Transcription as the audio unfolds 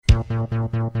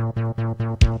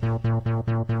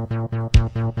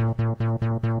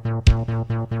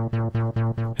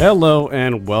Hello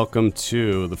and welcome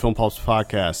to the Film Pulse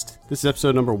Podcast. This is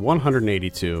episode number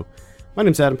 182. My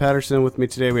name's Adam Patterson. With me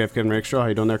today we have Kevin Rakestraw. How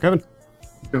you doing there, Kevin?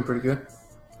 Doing pretty good.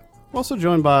 We're also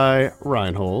joined by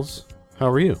Ryan Holes. How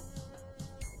are you?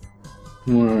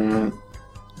 Got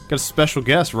a special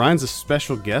guest. Ryan's a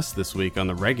special guest this week on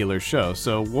the regular show.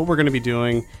 So what we're going to be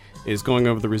doing is going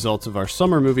over the results of our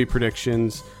summer movie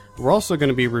predictions. We're also going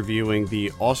to be reviewing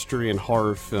the Austrian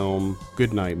horror film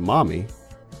Goodnight Mommy.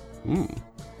 Of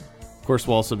course,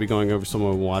 we'll also be going over some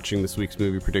of watching this week's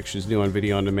movie predictions, new on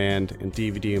video on demand, and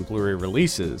DVD and Blu-ray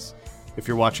releases. If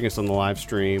you're watching us on the live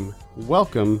stream,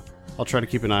 welcome. I'll try to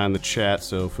keep an eye on the chat,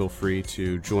 so feel free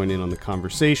to join in on the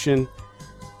conversation.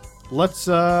 Let's,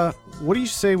 what do you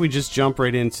say we just jump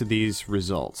right into these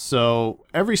results? So,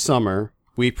 every summer,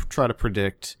 we try to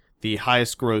predict the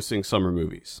highest grossing summer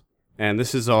movies. And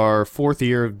this is our fourth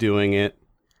year of doing it.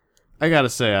 I gotta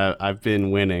say, I've been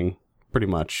winning pretty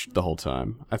much the whole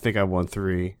time. I think I won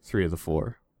three of the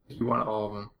four. You won all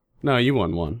of them. No, you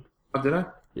won one. Oh, did I?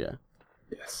 Yeah.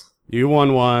 Yes. You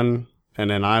won one, and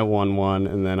then I won one,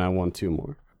 and then I won two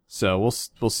more. So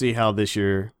we'll see how this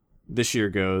year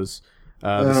goes.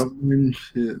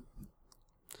 Shit.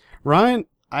 Ryan,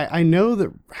 I know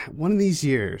that one of these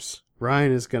years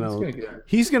Ryan is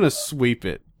he's gonna sweep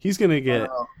it. He's gonna get.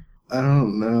 I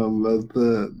don't know about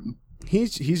that.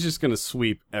 He's just gonna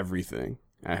sweep everything.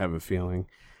 I have a feeling.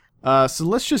 So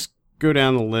let's just go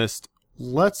down the list.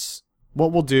 What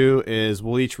we'll do is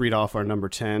we'll each read off our number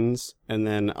 10s, and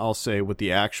then I'll say what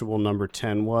the actual number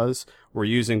 10 was. We're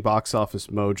using Box Office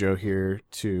Mojo here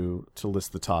to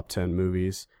list the top 10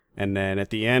 movies. And then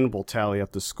at the end, we'll tally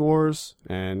up the scores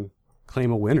and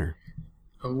claim a winner.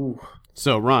 Oh.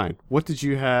 So, Ryan, what did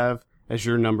you have as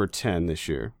your number 10 this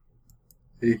year?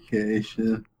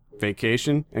 Vacation.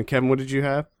 Vacation? And Kevin, what did you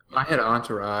have? I had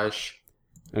Entourage.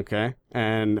 Okay.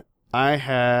 And I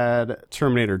had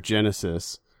Terminator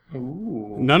Genisys.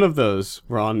 Ooh. None of those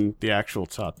were on the actual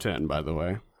top 10, by the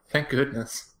way. Thank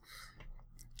goodness.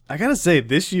 I gotta say,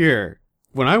 this year,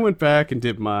 when I went back and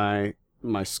did my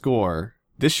score,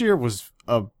 this year was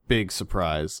a big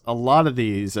surprise. A lot of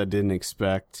these I didn't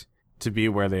expect to be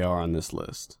where they are on this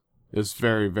list. It was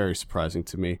very, very surprising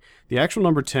to me. The actual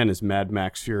number 10 is Mad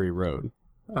Max Fury Road.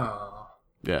 Oh.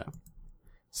 Yeah.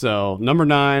 So, number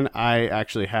 9, I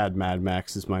actually had Mad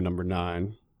Max as my number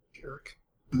 9. Jerk.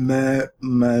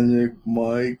 Magic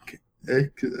Mike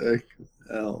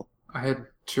XXL. I had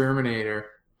Terminator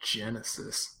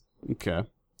Genisys. Okay.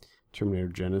 Terminator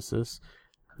Genisys.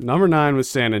 Number 9 was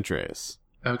San Andreas.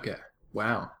 Okay.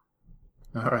 Wow.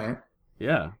 All right.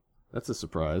 Yeah, that's a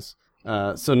surprise.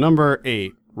 So number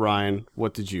 8, Ryan,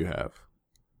 what did you have?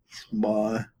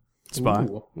 Spy.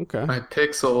 Ooh. Okay. I had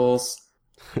Pixels.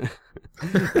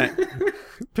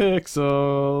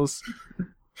 Pixels.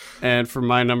 And for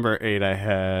my number 8, I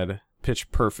had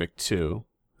Pitch Perfect 2.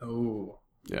 Oh.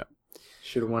 Yeah.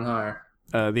 Should have won higher.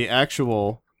 The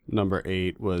actual number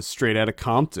 8 was Straight Outta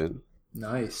Compton.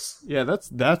 Nice. Yeah,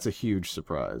 that's a huge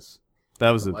surprise. That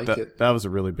was that was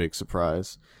a really big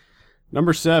surprise.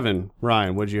 Number 7,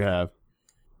 Ryan, what'd you have?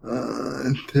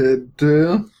 Ted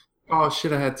 2. Oh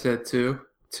shit! I had Ted 2.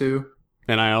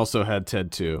 And I also had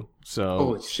Ted 2. So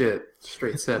Holy shit!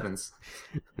 Straight 7s.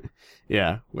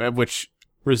 Yeah, which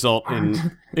result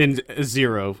in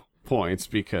 0 points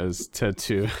because Ted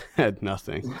 2 had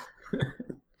nothing.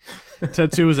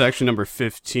 Ted 2 was actually number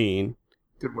 15.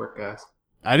 Good work, guys.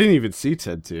 I didn't even see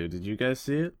Ted 2. Did you guys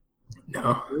see it?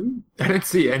 No, I didn't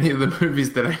see any of the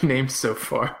movies that I named so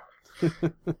far.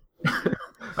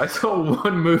 I saw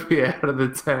one movie out of the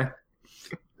 10.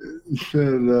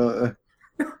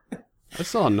 I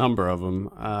saw a number of them.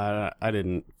 I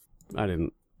didn't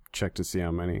check to see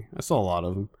how many. I saw a lot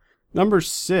of them. Number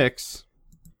 6,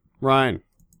 Ryan.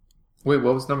 Wait,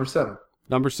 what was number 7?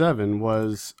 Number 7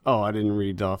 was I didn't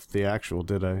read off the actual,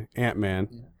 did I? Ant-Man.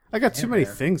 Yeah. I got too many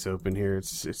things open here.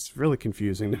 It's really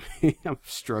confusing to me. I'm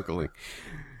struggling.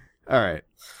 All right.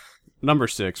 Number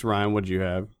 6, Ryan, what did you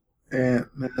have?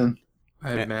 Ant-Man. I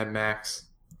had Mad Max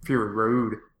Fury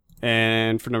Road.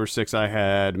 And for number 6, I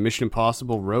had Mission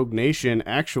Impossible Rogue Nation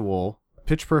actual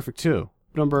Pitch Perfect 2.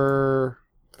 Number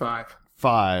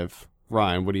 5.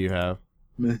 Ryan, what do you have?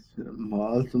 Mission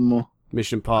Impossible.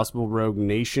 Mission Impossible Rogue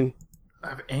Nation. I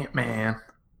have Ant-Man.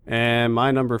 And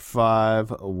my number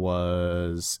 5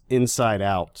 was Inside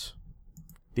Out.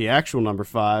 The actual number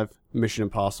 5, Mission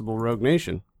Impossible Rogue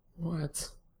Nation.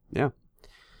 What? Yeah.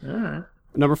 All right.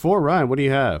 Number 4, Ryan, what do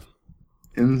you have?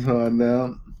 Inside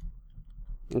Out.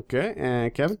 Okay,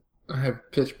 and Kevin? I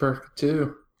have Pitch Perfect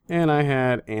 2. and I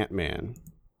had Ant-Man.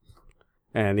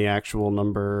 And the actual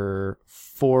number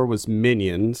 4 was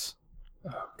Minions.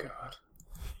 Oh,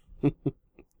 God.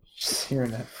 Just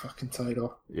hearing that fucking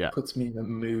title puts me in the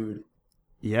mood.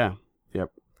 Yeah.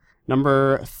 Yep.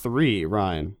 Number 3,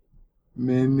 Ryan.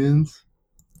 Minions.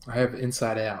 I have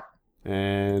Inside Out.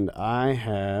 And I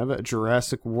have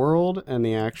Jurassic World, and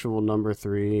the actual number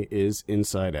 3 is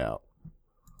Inside Out.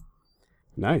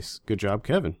 Nice. Good job,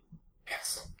 Kevin.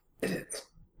 Yes, it is.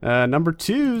 Number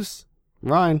 2's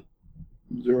Ryan.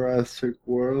 Jurassic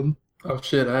World. Oh,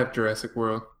 shit, I have Jurassic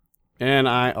World. And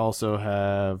I also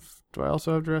have... Do I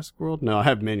also have Jurassic World? No, I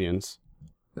have Minions.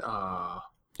 Ah.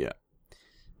 Yeah.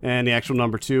 And the actual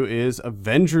number 2 is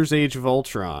Avengers Age of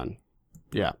Ultron.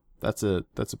 Yeah, that's a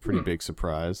pretty big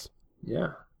surprise.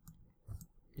 Yeah.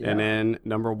 And then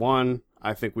number 1,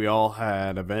 I think we all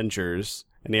had Avengers,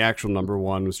 and the actual number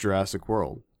 1 was Jurassic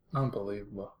World.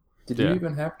 Unbelievable. Did you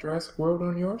even have Jurassic World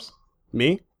on yours?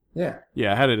 Me? Yeah.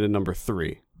 Yeah, I had it at number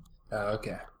 3. Oh,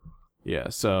 okay. Yeah,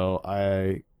 so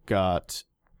I got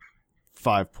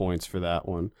 5 points for that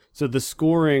one. So the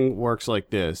scoring works like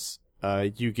this.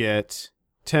 You get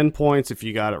 10 points if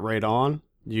you got it right on.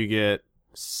 You get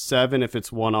 7 if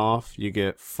it's 1 off. You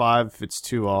get 5 if it's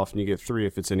 2 off. And you get 3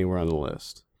 if it's anywhere on the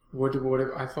list. What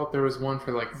I thought there was one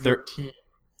for like 13.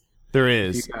 There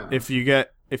is. If you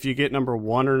get number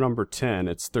 1 or number 10,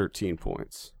 it's 13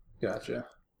 points. Gotcha.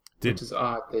 Which is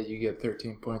odd that you get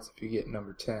 13 points if you get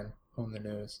number 10 on the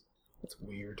nose. That's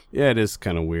weird. Yeah, it is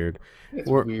kind of weird. It's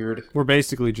weird. We're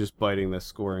basically just biting the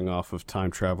scoring off of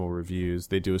Time Travel Reviews.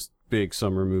 They do a big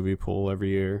summer movie poll every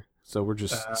year. So we're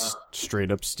just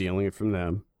straight up stealing it from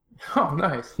them. Oh,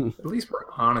 nice. At least we're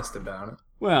honest about it.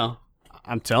 Well,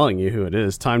 I'm telling you who it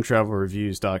is.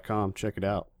 TimeTravelReviews.com. Check it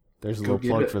out. There's a little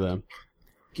plug for them.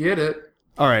 Get it.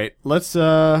 All right, let's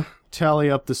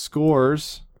tally up the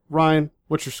scores. Ryan,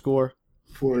 what's your score?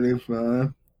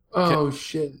 45. Oh,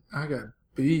 shit. I got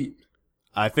beat.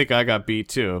 I think I got beat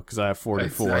too, because I have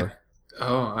 44.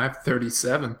 I have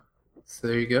 37. So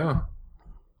there you go.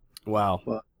 Wow.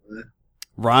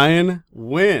 Ryan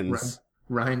wins.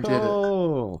 Ryan did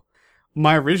it.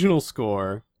 My original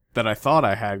score that I thought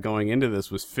I had going into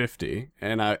this was 50,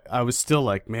 and I was still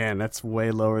like, man, that's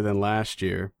way lower than last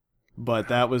year. But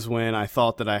that was when I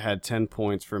thought that I had 10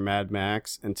 points for Mad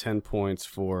Max and 10 points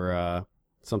for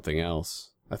something else.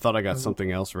 I thought I got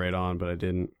something else right on, but I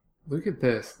didn't. Look at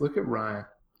this. Look at Ryan.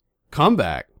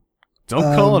 Comeback.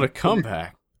 Don't call it a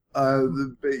comeback. I have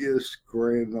the biggest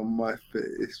grin on my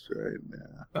face right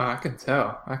now. Oh, I can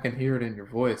tell. I can hear it in your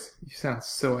voice. You sound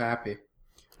so happy.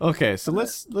 Okay, so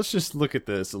let's just look at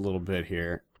this a little bit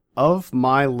here. Of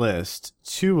my list,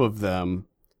 2 of them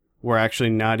were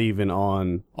actually not even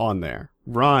on there.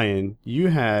 Ryan, you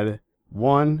had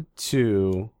 1,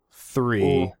 2,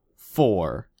 3,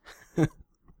 4.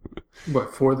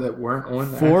 What, 4 that weren't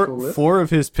on the actual list? 4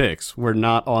 of his picks were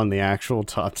not on the actual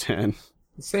top 10.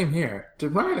 Same here.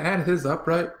 Did Ryan add his up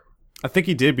right? I think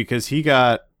he did because he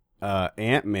got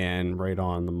Ant-Man right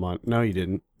on the month. No, he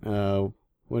didn't.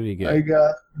 What did he get? I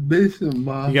got Mission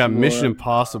Impossible. He got Mission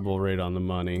Impossible right on the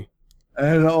money.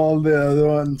 And all the other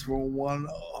ones were 1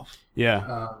 off.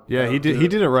 Yeah. He did. He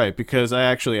did it right because I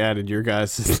actually added your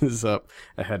guys' up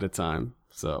ahead of time.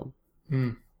 So,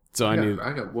 I knew.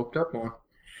 I got whooped up on.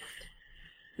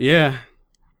 Yeah.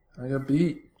 I got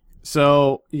beat.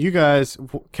 So you guys,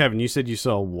 Kevin, you said you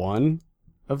saw 1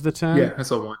 of the 10? Yeah, I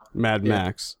saw 1. Mad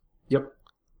Max. Yep.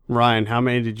 Ryan, how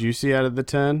many did you see out of the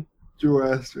 10?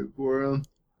 Jurassic World.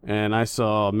 And I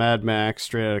saw Mad Max,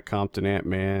 Straight Outta Compton,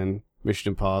 Ant-Man, Mission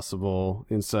Impossible,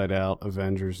 Inside Out,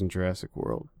 Avengers, and Jurassic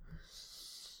World.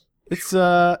 It's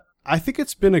I think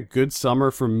it's been a good summer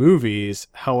for movies.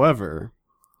 However,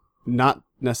 not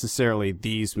necessarily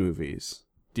these movies.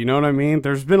 Do you know what I mean?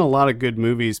 There's been a lot of good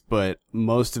movies, but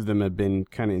most of them have been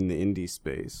kind of in the indie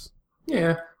space.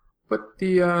 Yeah, but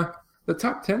the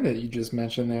top 10 that you just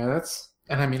mentioned there,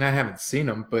 and I mean, I haven't seen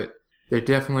them, but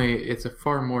it's a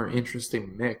far more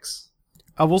interesting mix.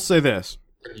 I will say this.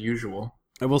 Than usual.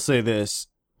 I will say this.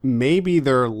 Maybe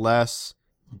there are less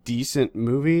decent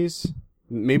movies.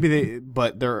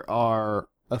 But there are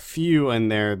a few in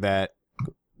there that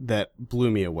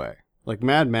blew me away. Like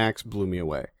Mad Max blew me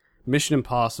away. Mission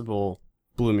Impossible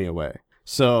blew me away.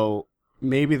 So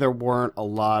maybe there weren't a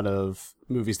lot of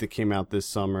movies that came out this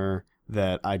summer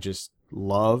that I just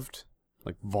loved,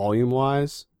 like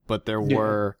volume-wise, but there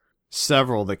were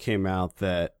several that came out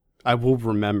that I will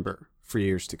remember for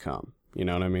years to come. You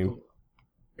know what I mean?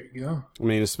 There you go. I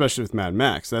mean, especially with Mad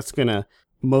Max, that's going to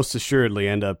most assuredly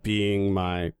end up being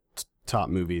my top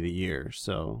movie of the year.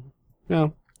 So,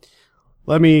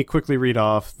 let me quickly read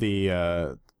off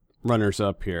the runners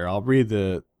up here. I'll read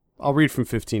from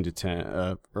 15 to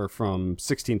 10, or from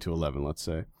 16 to 11, let's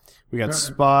say. We got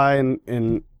Spy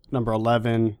in number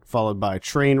 11, followed by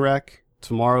Trainwreck,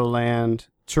 Tomorrowland,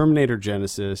 Terminator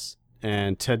Genesis,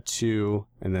 and Ted 2,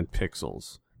 and then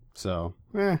Pixels. So,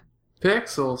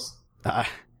 Pixels.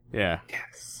 Yeah.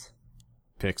 Yes.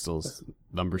 Pixels,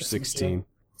 number 16.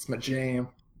 It's my jam.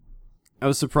 I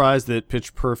was surprised that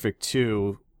Pitch Perfect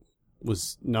 2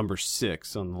 was number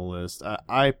 6 on the list.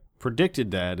 I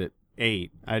predicted that at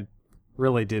 8. I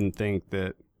really didn't think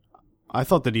that... I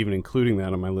thought that even including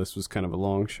that on my list was kind of a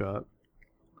long shot.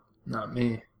 Not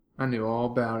me. I knew all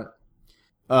about it.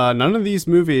 None of these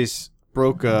movies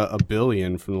broke a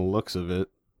billion from the looks of it.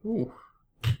 Ooh.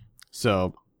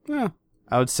 So,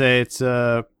 I would say it's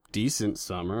a decent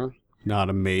summer. Not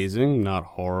amazing, not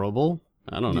horrible.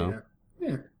 I don't know.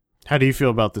 Yeah. How do you feel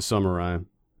about the summer, Ryan?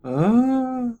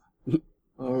 Alright,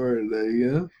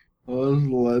 I was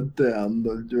let down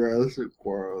by Jurassic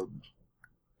World.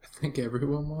 I think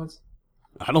everyone was.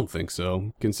 I don't think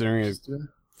so, considering it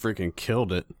freaking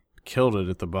killed it. Killed it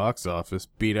at the box office,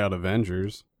 beat out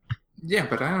Avengers. Yeah,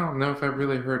 but I don't know if I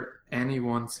really heard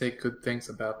anyone say good things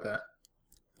about that.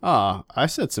 I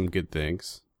said some good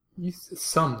things. You said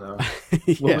some, though.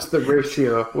 Yeah. What was the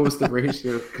ratio? What was the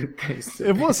ratio of good things?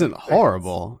 It wasn't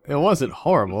horrible. It wasn't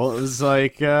horrible. It was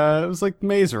like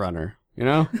Maze Runner, you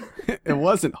know? It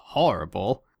wasn't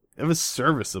horrible. It was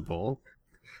serviceable.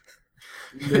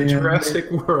 The Jurassic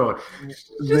World.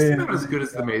 Just not as good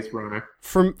as the Maze Runner.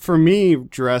 For me,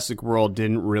 Jurassic World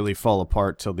didn't really fall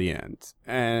apart till the end.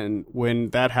 And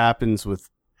when that happens with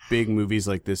big movies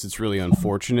like this, it's really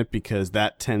unfortunate because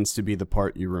that tends to be the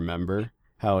part you remember.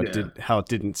 How it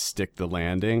didn't stick the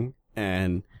landing.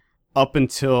 And up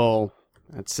until,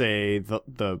 let's say,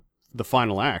 the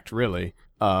final act, really,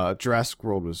 Jurassic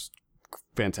World was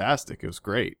fantastic. It was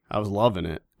great. I was loving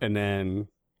it. And then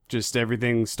just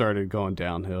everything started going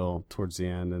downhill towards the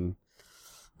end, and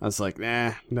I was like,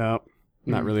 not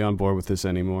really on board with this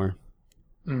anymore.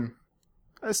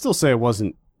 I still say it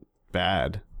wasn't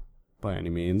bad by any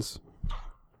means.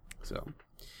 So,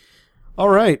 all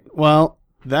right, well,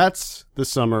 that's the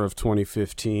summer of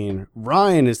 2015.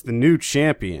 Ryan is the new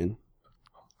champion,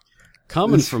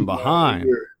 coming from behind.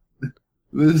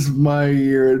 This is my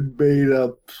year at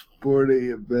made-up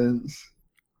sporting events.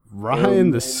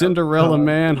 Ryan, the Cinderella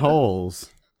Man holes.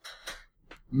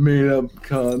 Made-up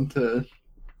content.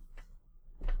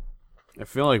 I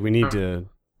feel like we need to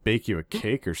bake you a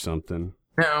cake or something.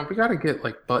 No, we gotta get,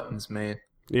 buttons made.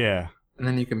 Yeah. And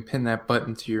then you can pin that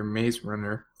button to your Maze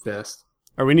Runner vest.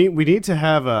 Or we need to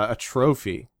have a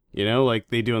trophy, like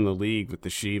they do in the league with the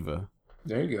Shiva.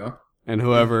 There you go. And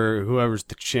whoever's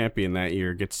the champion that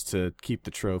year gets to keep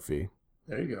the trophy.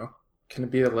 There you go. Can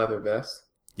it be a leather vest?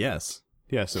 Yes,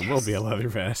 it will be a leather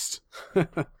vest.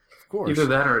 Of course. Either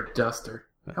that or a duster.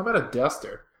 How about a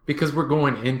duster? Because we're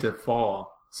going into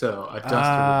fall, so a duster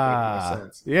would make more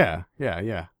sense.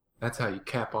 Yeah. That's how you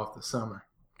cap off the summer.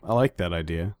 I like that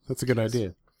idea. That's a good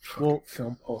idea. Well,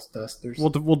 film pulse dusters.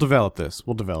 We'll develop this.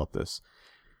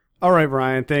 All right,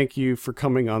 Ryan, thank you for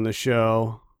coming on the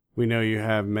show. We know you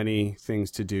have many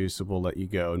things to do, so we'll let you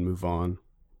go and move on.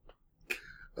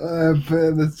 I have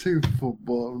fantasy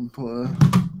football and play.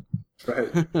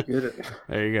 Right. Get it.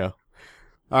 There you go.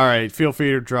 All right, feel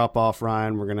free to drop off,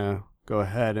 Ryan. We're going to go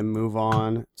ahead and move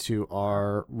on to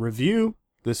our review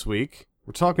this week.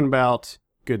 We're talking about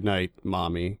Goodnight,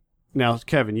 Mommy. Now,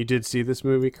 Kevin, you did see this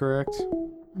movie, correct?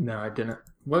 No, I didn't.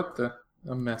 What the?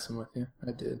 I'm messing with you.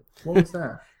 I did. What was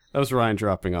that? That was Ryan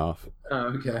dropping off.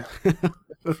 Oh, okay.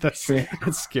 That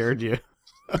scared you.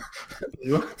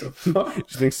 What the fuck? You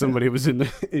think somebody was in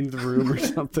the room or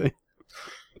something?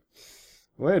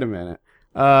 Wait a minute.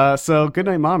 So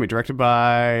Goodnight Mommy, directed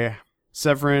by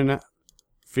Severin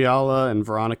Fiala and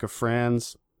Veronica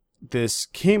Franz. This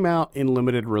came out in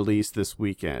limited release this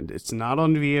weekend. It's not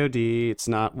on VOD. It's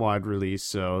not wide release.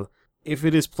 So if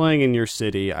it is playing in your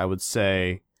city, I would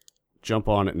say jump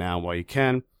on it now while you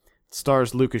can. It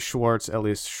stars Lucas Schwartz,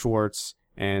 Elias Schwartz,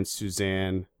 and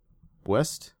Suzanne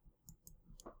West,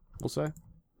 we'll say.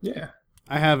 Yeah.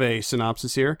 I have a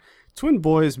synopsis here. Twin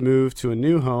boys move to a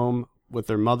new home with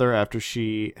their mother after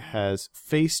she has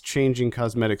face-changing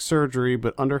cosmetic surgery,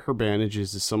 but under her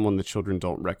bandages is someone the children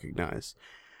don't recognize.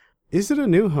 Is it a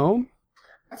new home?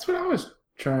 That's what I was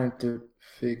trying to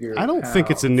figure out. I don't think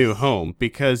it's a new home,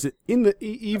 because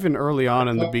even early on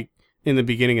in the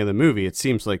beginning of the movie, it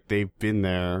seems like they've been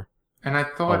there and I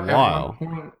thought a while. At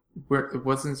one point,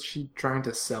 wasn't she trying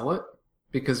to sell it?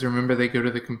 Because remember, they go to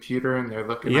the computer and they're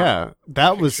looking at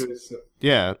that was pictures.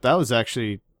 that was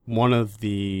actually one of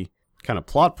the kind of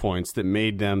plot points that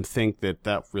made them think that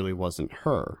that really wasn't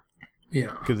her.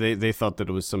 Yeah. Because they thought that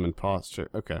it was some imposter.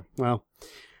 Okay, well,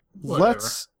 Whatever.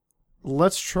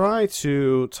 let's try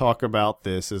to talk about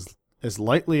this as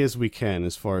lightly as we can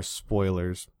as far as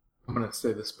spoilers. I'm gonna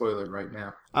say the spoiler right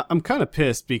now. I'm kind of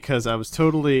pissed because I was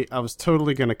totally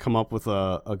going to come up with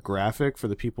a graphic for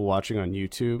the people watching on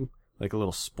YouTube, like a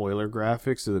little spoiler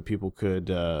graphic, so that people could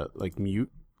mute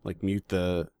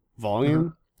the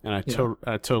volume. And I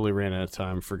totally ran out of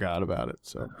time, forgot about it.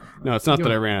 So no, it's not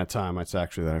that I ran out of time; it's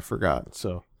actually that I forgot.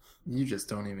 So You just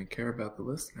don't even care about the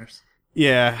listeners.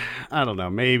 yeah, I don't know.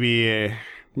 Maybe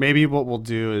what we'll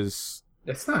do is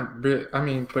It's not really. I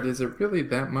mean, but is it really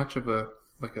that much of a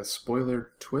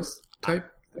spoiler twist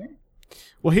type thing?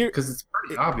 well here Because it's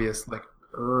pretty obvious, like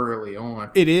early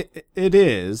on. it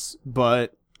is,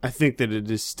 but I think that it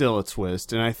is still a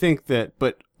twist, and I think that.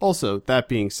 But also that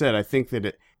being said, I think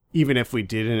that even if we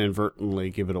did inadvertently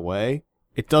give it away,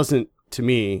 it doesn't. To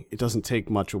me, it doesn't take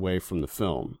much away from the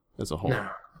film as a whole. No,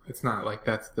 it's not like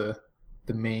that's the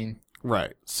main.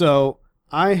 Right. So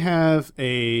I have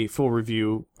a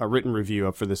written review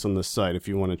up for this on the site if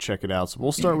you want to check it out. So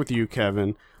we'll start with you,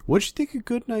 Kevin. What'd you think of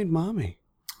Goodnight Mommy?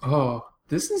 Oh,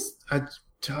 this is kind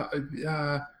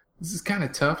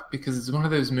of tough because it's one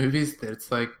of those movies that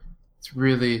it's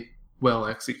really well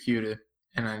executed,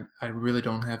 and I really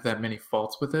don't have that many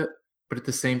faults with it. But at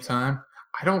the same time,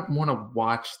 I don't want to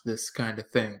watch this kind of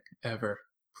thing ever.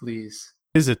 Please.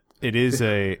 It is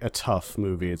a tough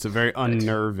movie. It's a very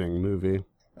unnerving movie.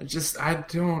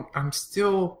 I'm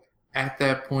still at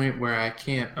that point where I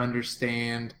can't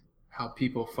understand how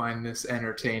people find this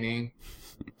entertaining.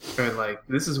 Or like,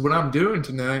 this is what I'm doing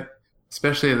tonight.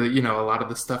 Especially, a lot of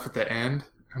the stuff at the end.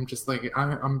 I'm just like,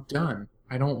 I'm done.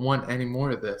 I don't want any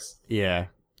more of this. Yeah.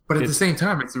 But at the same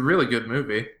time, it's a really good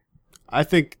movie. I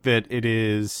think that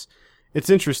it's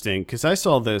interesting because I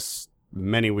saw this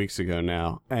many weeks ago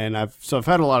now, and I've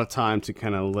had a lot of time to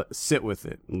kind of sit with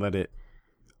it and let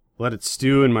it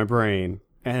stew in my brain.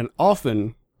 And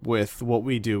often with what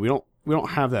we do, we don't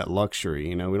have that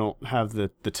luxury, we don't have the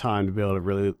time to be able to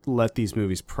really let these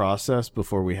movies process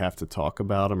before we have to talk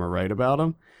about them or write about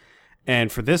them.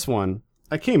 And for this one,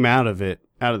 I came out of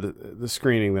the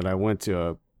screening that I went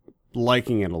to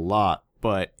liking it a lot,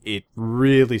 but it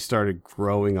really started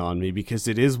growing on me because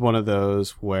it is one of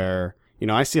those where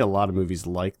I see a lot of movies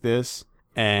like this,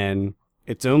 and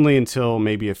it's only until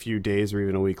maybe a few days or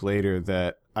even a week later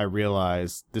that I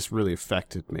realized this really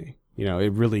affected me.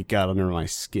 It really got under my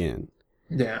skin.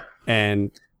 Yeah.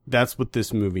 And that's what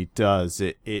this movie does.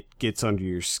 It gets under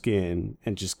your skin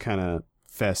and just kind of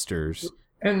festers.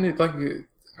 And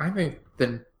I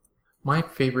think my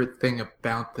favorite thing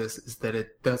about this is that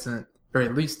it doesn't, or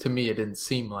at least to me, it didn't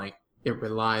seem like it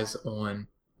relies on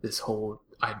this whole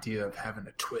idea of having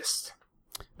a twist.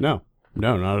 No,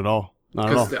 not at all. Not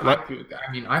at all.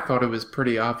 I thought it was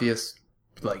pretty obvious,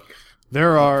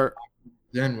 there are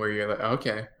then where you're like,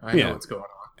 okay, I know what's going on.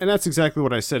 And that's exactly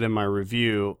what I said in my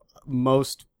review.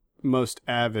 Most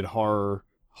avid horror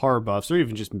buffs, or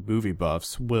even just movie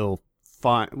buffs, will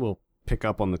pick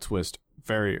up on the twist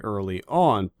very early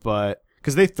on, but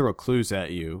because they throw clues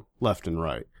at you left and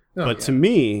right. To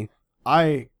me,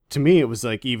 it was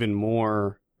like even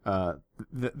more.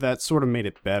 That sort of made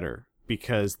it better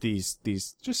because these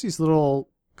little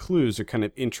clues are kind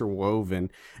of interwoven,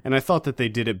 and I thought that they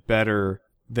did it better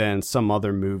than some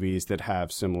other movies that have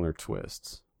similar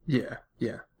twists. Yeah,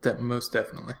 that most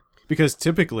definitely. Because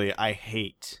typically I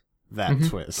hate that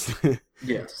twist.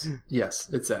 Yes,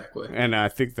 exactly. And I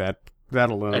think that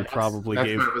alone probably that's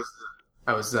gave.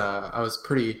 I was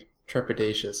pretty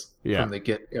trepidatious from the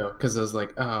get-go because I was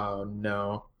like, oh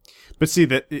no. But see,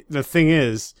 the thing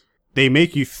is, they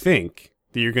make you think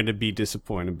that you're going to be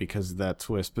disappointed because of that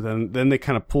twist, but then they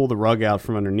kind of pull the rug out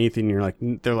from underneath you,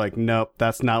 and they're like, nope,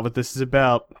 that's not what this is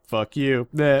about. Fuck you.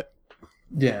 That.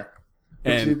 Yeah.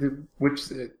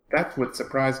 That's what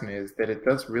surprised me is that it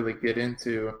does really get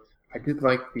into. I did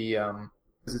like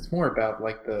because it's more about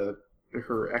like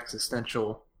her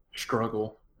existential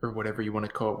struggle or whatever you want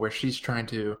to call it, where she's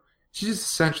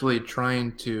essentially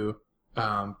trying to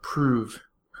prove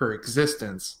her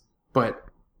existence, but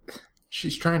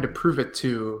she's trying to prove it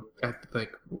to,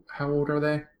 how old are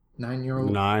they?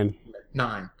 9-year-old?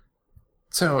 9.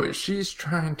 So she's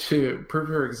trying to prove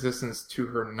her existence to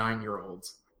her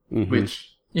 9-year-olds,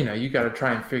 which, you got to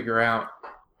try and figure out,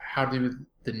 how do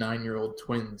the 9-year-old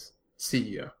twins see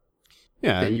you?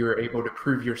 Yeah. That you're able to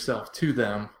prove yourself to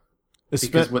them.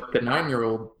 Because what the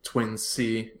 9-year-old twins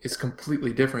see is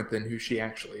completely different than who she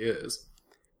actually is.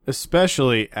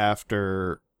 Especially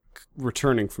after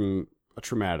returning from a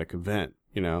traumatic event,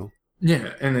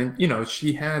 Yeah, and then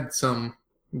she had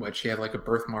she had like a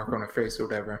birthmark on her face or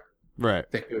whatever Right.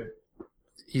 that could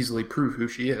easily prove who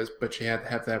she is, but she had to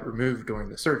have that removed during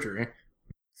the surgery.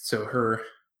 So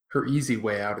her easy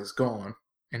way out is gone,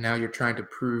 and now you're trying to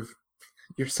prove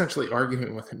you're essentially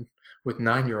arguing with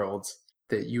 9-year-olds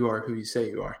that you are who you say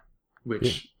you are,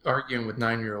 which arguing with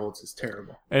 9-year-olds is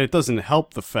terrible. And it doesn't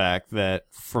help the fact that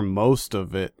for most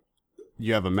of it,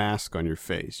 you have a mask on your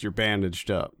face. You're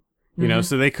bandaged up. You know,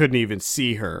 so they couldn't even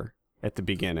see her at the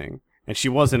beginning. And she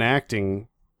wasn't acting,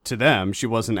 to them, she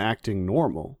wasn't acting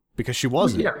normal. Because she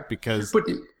wasn't. Yeah. Because...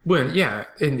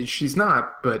 and she's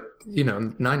not, but,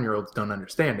 9-year-olds don't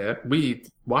understand it. We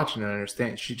watching and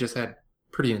understand. She just had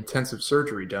pretty intensive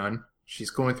surgery done. She's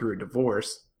going through a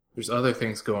divorce. There's other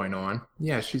things going on.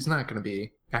 Yeah, she's not going to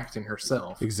be acting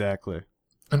herself. Exactly.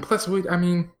 And plus,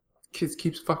 kids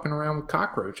keeps fucking around with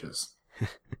cockroaches.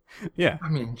 Yeah. I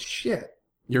mean, shit.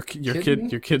 Your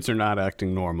kids are not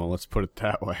acting normal, let's put it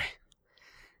that way.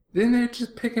 Then they're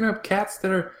just picking up cats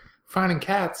that are finding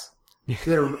cats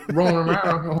that are rolling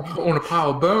around on a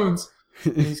pile of bones.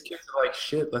 And these kids are like,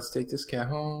 shit, let's take this cat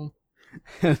home.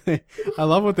 I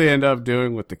love what they end up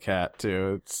doing with the cat,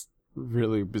 too. It's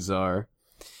really bizarre.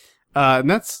 And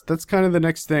that's kind of the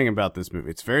next thing about this movie.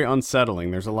 It's very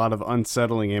unsettling. There's a lot of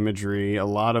unsettling imagery, a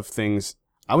lot of things,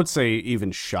 I would say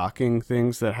even shocking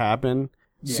things that happen.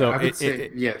 Yeah, so I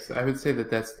would say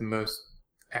that that's the most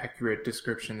accurate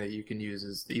description that you can use,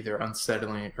 is either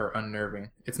unsettling or unnerving.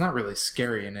 It's not really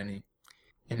scary in any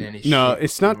no,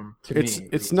 it's not. It's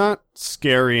it's not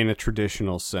scary in a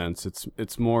traditional sense.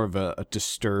 It's more of a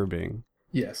disturbing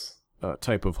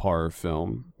type of horror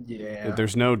film. Yeah,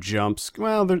 there's no jumps.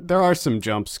 Well, there are some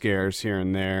jump scares here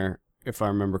and there, if I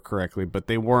remember correctly, but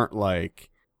they weren't like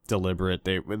deliberate.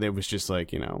 They was just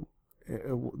like,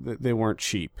 they weren't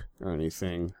cheap or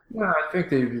anything. Well, I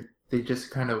think they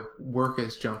just kind of work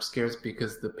as jump scares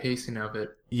because the pacing of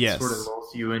it sort of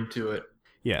lulls you into it.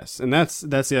 Yes, and that's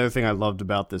the other thing I loved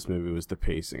about this movie was the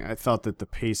pacing. I thought that the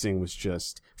pacing was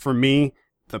just, for me,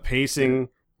 the pacing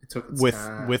with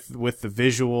the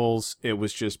visuals, it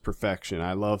was just perfection.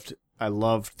 I loved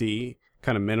the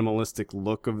kind of minimalistic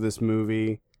look of this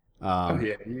movie. I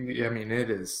mean,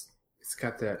 it's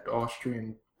got that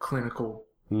Austrian clinical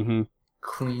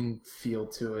clean feel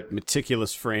to it.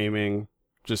 Meticulous framing.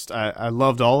 Just, I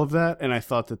loved all of that, and I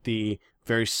thought that the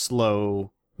very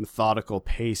slow, methodical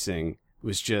pacing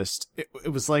was just,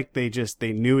 it was like they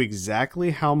knew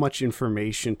exactly how much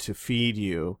information to feed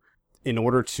you in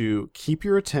order to keep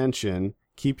your attention,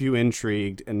 keep you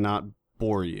intrigued, and not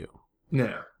bore you.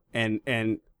 No.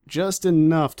 And just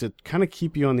enough to kind of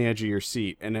keep you on the edge of your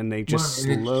seat, and then they just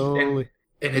slowly...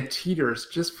 And it teeters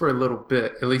just for a little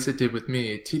bit. At least it did with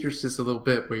me. It teeters just a little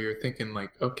bit where you're thinking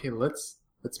like, okay, let's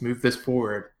move this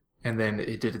forward. And then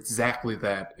it did exactly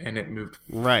that, and it moved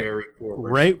very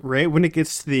forward. Right when it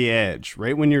gets to the edge,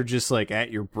 right when you're just like at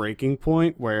your breaking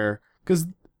point, where, because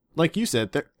like you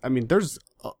said, there's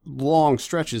long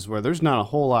stretches where there's not a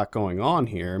whole lot going on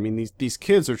here. I mean, these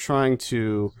kids are trying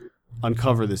to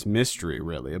uncover this mystery,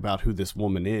 really, about who this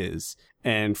woman is,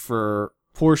 and for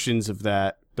portions of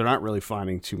that, they're not really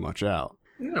finding too much out.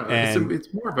 No,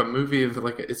 it's more of a movie of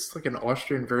it's like an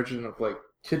Austrian version of like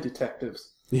Kid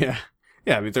Detectives. Yeah.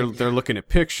 Yeah, I mean, they're looking at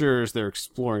pictures, they're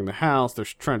exploring the house, they're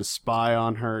trying to spy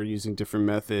on her using different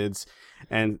methods,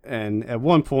 and at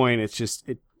one point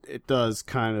it does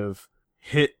kind of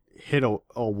hit a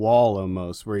wall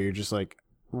almost, where you're just like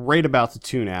right about to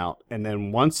tune out, and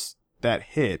then once that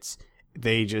hits,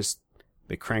 they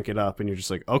crank it up, and you're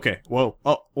just like, okay, whoa,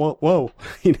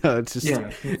 it's just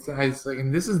it's like,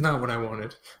 and this is not what I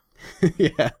wanted.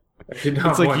 Yeah.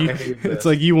 It's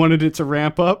like you wanted it to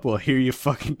ramp up. Well, here you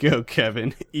fucking go,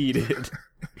 Kevin. Eat it.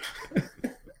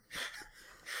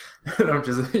 And I'm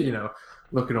just,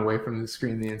 looking away from the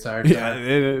screen the entire time. Yeah,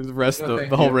 the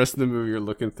whole rest of the movie, you're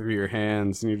looking through your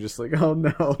hands, and you're just like, oh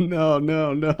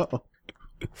no,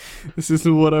 this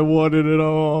isn't what I wanted at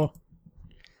all.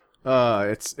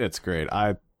 It's great.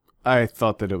 I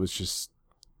thought that it was just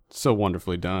so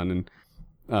wonderfully done,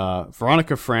 and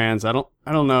Veronica Franz. I don't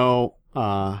know.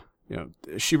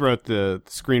 She wrote the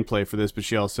screenplay for this, but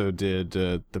she also did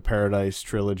the Paradise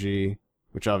trilogy,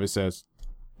 which obviously I was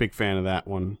big fan of that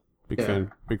one. Big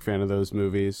fan of those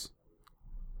movies.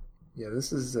 Yeah,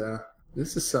 this is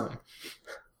something.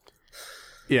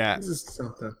 Yeah, this is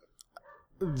something.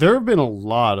 There have been a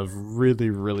lot of really,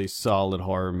 really solid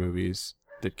horror movies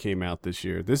that came out this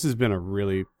year. This has been a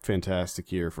really fantastic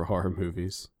year for horror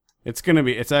movies.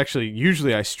 It's actually,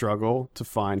 usually I struggle to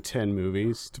find 10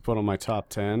 movies to put on my top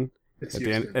 10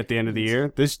 at the end of the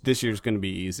year. This year's going to be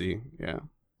easy. Yeah.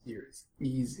 Year is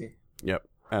easy. Yep.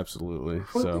 Absolutely.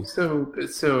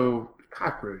 So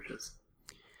cockroaches.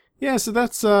 Yeah, so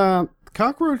that's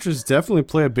cockroaches definitely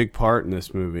play a big part in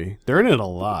this movie. They're in it a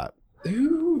lot.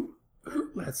 Who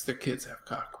lets their kids have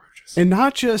cockroaches? And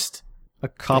not just a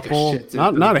couple,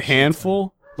 not a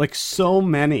handful, like so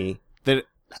many that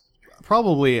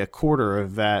probably a quarter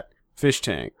of that fish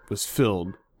tank was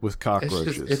filled with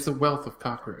cockroaches. It's a wealth of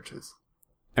cockroaches.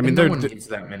 I mean, no one needs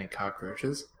that many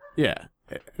cockroaches. Yeah,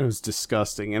 it was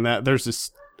disgusting. And that there's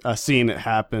this scene that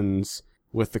happens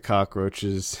with the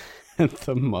cockroaches and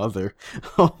the mother.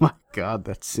 Oh my god,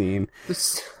 that scene!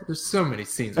 There's so many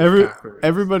scenes. With cockroaches.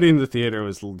 Everybody in the theater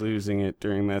was losing it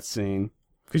during that scene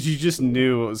because you just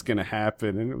knew what was going to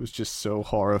happen, and it was just so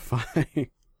horrifying.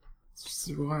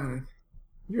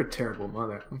 You're a terrible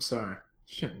mother. I'm sorry.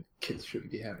 Kids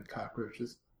shouldn't be having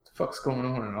cockroaches. What the fuck's going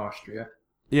on in Austria?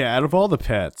 Yeah, out of all the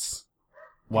pets,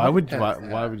 why would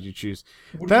you choose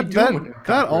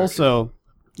that also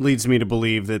leads me to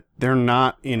believe that they're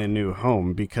not in a new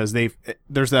home because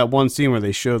there's that one scene where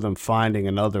they show them finding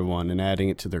another one and adding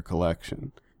it to their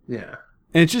collection. Yeah.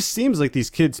 And it just seems like these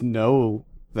kids know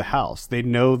the house. They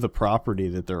know the property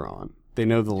that they're on. They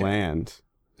know the land.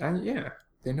 And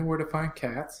they know where to find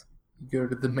cats. You go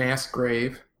to the mass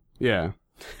grave. Yeah.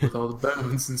 With all the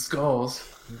bones and skulls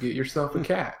and get yourself a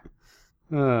cat.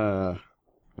 Wow.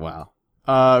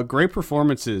 Great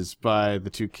performances by the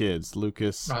two kids,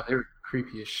 Lucas. Oh, they were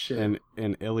creepy as shit.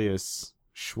 And Elias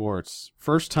Schwartz.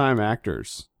 First time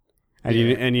actors.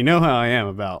 And you know how I am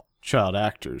about child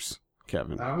actors,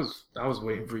 Kevin. I was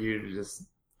waiting for you to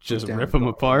just rip them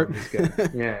apart.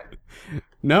 Yeah.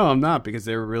 No, I'm not because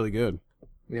they were really good.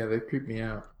 Yeah, they creeped me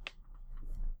out.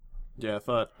 Yeah, I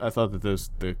thought that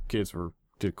the kids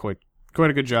did quite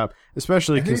a good job,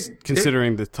 especially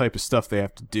considering the type of stuff they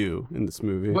have to do in this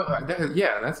movie. Well,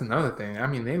 that's another thing. I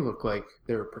mean, they look like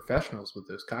they were professionals with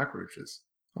those cockroaches.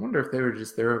 I wonder if they were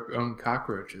just their own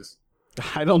cockroaches.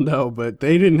 I don't know, but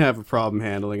they didn't have a problem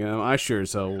handling them. I sure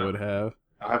as hell would have.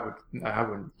 I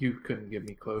would. You couldn't get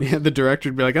me close. Yeah, the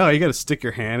director'd be like, "Oh, you got to stick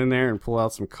your hand in there and pull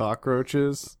out some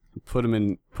cockroaches, put them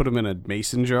in a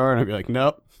mason jar," and I'd be like,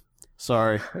 "Nope,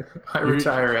 sorry, I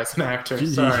retire as an actor."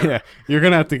 Sorry. Yeah, you're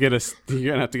gonna have to get a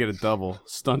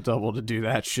stunt double to do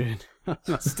that shit. I'm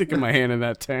not sticking my hand in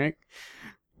that tank.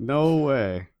 No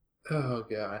way. Oh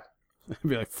god. I'd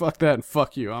be like, "Fuck that and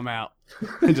fuck you, I'm out,"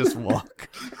 and just walk.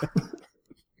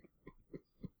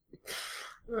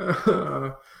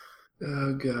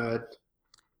 Oh god.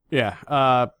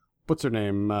 Yeah. What's her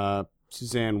name?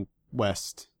 Suzanne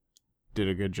West did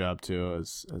a good job too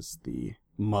as the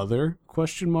mother ?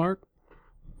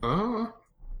 Oh,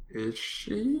 is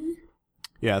she?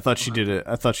 Yeah, I thought she did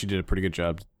a pretty good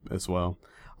job as well.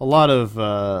 A lot of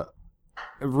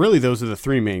really those are the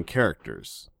three main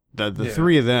characters. The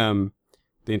three of them,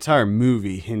 the entire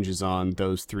movie hinges on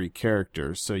those three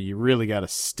characters. So you really got to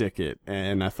stick it,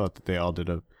 and I thought that they all did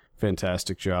a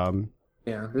fantastic job.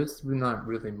 Yeah, there's not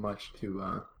really much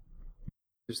to.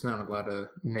 There's not a lot of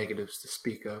negatives to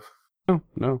speak of.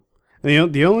 No.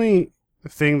 The only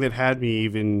thing that had me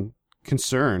even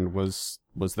concerned was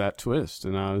that twist,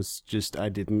 and I was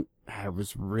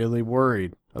really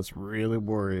worried. Because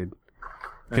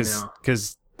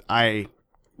I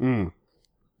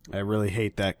really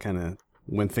hate that kind of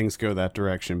when things go that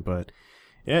direction, but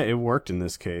yeah, it worked in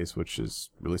this case, which is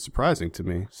really surprising to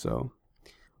me. So,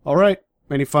 all right,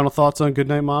 any final thoughts on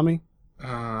Goodnight Mommy?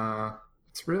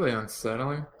 It's really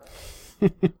unsettling.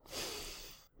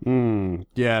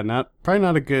 Yeah, probably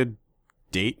not a good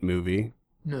date movie.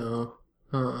 No.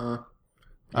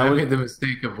 I made the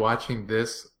mistake of watching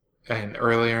this, and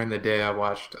earlier in the day I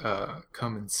watched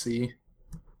Come and See,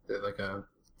 the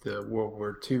World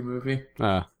War II movie,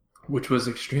 which was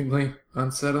extremely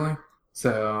unsettling.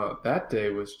 So that day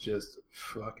was just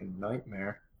fucking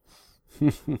nightmare.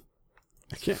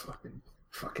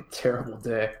 Fucking terrible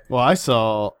day. Well, I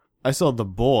saw The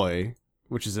Boy,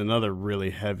 which is another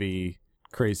really heavy,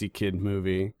 crazy kid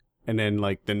movie, and then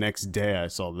like the next day I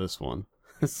saw this one.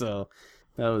 So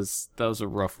that was a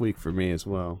rough week for me as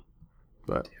well.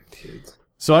 But damn kids.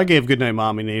 So I gave Goodnight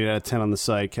Mommy an 8 out of 10 on the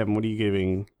site. Kevin, what are you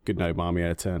giving Goodnight Mommy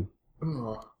out of 10?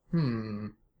 I'll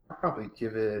probably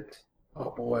give it.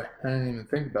 Oh boy, I didn't even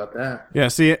think about that. Yeah,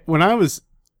 see, when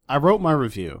I wrote my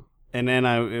review, and then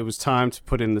it was time to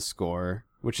put in the score,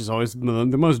 which is always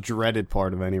the most dreaded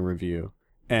part of any review.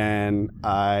 And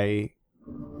I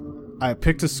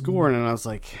picked a score, and I was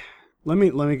like, let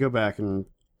me go back and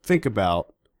think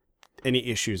about any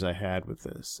issues I had with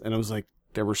this. And I was like,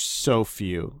 there were so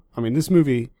few. I mean, this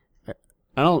movie,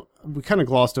 we kind of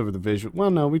glossed over the visual.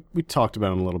 Well, no, we talked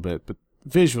about them a little bit, but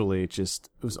visually it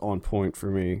was on point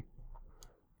for me.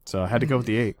 So I had to go with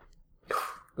the 8.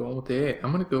 Going with the 8.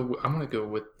 I'm gonna go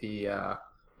with the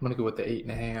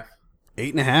 8.5.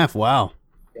 8.5. Wow.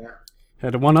 Yeah.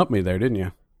 Had to one up me there, didn't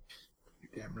you?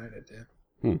 You're damn right I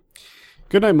did.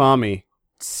 Goodnight Mommy.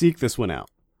 Seek this one out.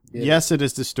 Yeah. Yes, it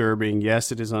is disturbing.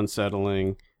 Yes, it is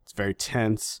unsettling. It's very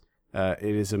tense. It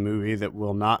is a movie that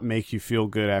will not make you feel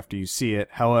good after you see it.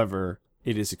 However,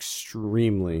 it is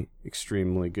extremely,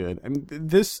 extremely good. I mean,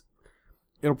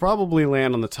 it'll probably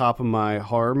land on the top of my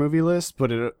horror movie list,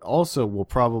 but it also will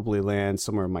probably land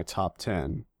somewhere in my top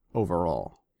 10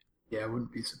 overall. Yeah, I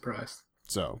wouldn't be surprised.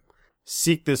 So,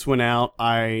 seek this one out.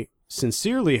 I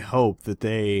sincerely hope that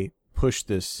they push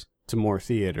this to more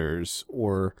theaters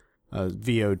or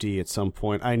VOD at some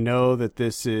point. I know that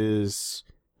this is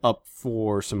up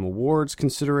for some awards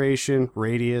consideration.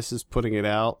 Radius is putting it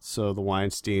out, so the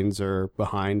Weinsteins are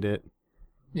behind it.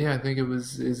 Yeah, I think it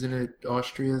was. Isn't it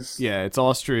Austria's? Yeah, it's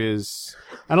Austria's.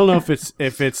 I don't know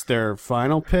if it's their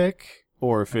final pick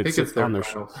or if I think it's their on their.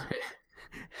 final.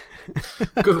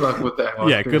 Good luck with that one.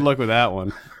 Yeah, good luck with that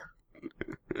one.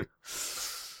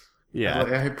 Yeah,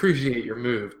 I appreciate your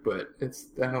move, but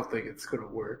I don't think it's gonna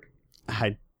work.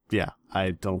 I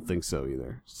don't think so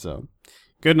either. So,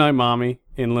 Goodnight Mommy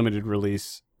in limited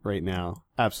release right now.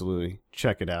 Absolutely,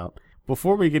 check it out.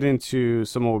 Before we get into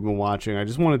some of what we've been watching, I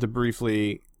just wanted to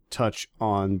briefly touch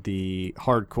on the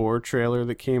Hardcore trailer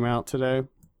that came out today.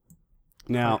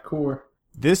 Now, Hardcore.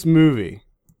 This movie,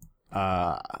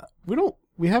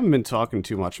 we haven't been talking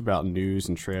too much about news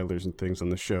and trailers and things on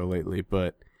the show lately,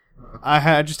 but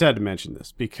I just had to mention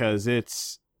this because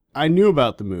I knew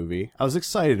about the movie. I was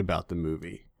excited about the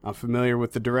movie. I'm familiar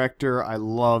with the director. I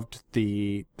loved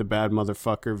the Bad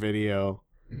Motherfucker video.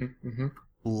 Mm-hmm.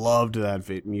 Loved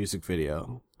that music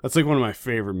video. That's like one of my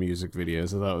favorite music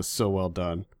videos. I thought it was so well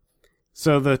done.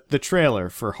 So the trailer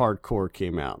for Hardcore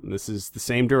came out, and this is the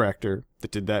same director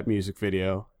that did that music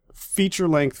video.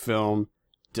 Feature-length film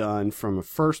done from a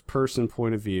first-person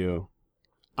point of view.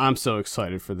 I'm so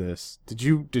excited for this. Did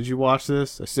you watch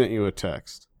this? I sent you a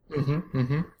text.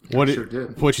 Mm-hmm. Sure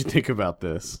did. What'd you think about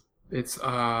this? It's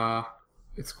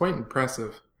quite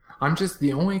impressive.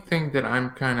 The only thing that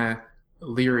I'm kind of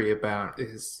leery about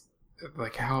is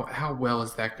like how well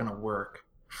is that going to work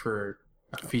for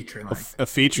a feature length? A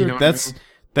feature? You know what I mean?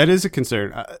 That is a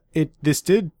concern. This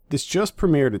just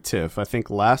premiered at TIFF, I think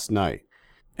last night,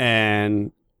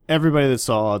 and everybody that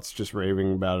saw it's just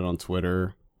raving about it on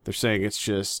Twitter. They're saying it's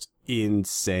just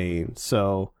insane.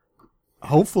 So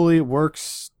hopefully it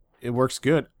works. It works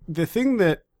good. The thing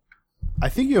that I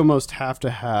think you almost have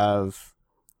to have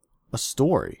a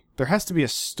story. There has to be a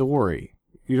story.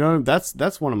 You know,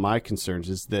 that's one of my concerns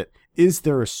is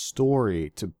there a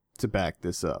story to back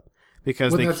this up?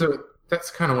 Because that's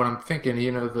kind of what I'm thinking.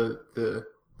 You know, the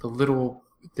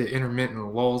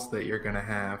intermittent lulls that you're gonna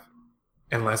have,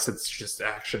 unless it's just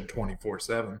action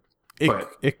 24/7.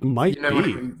 But it might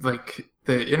be like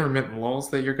the intermittent lulls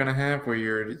that you're gonna have, where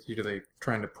you're like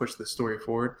trying to push the story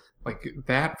forward, like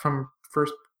that from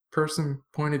first person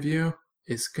point of view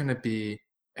is gonna be.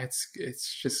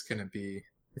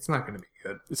 It's not gonna be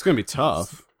good. It's gonna be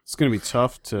tough. It's gonna be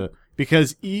tough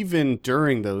because even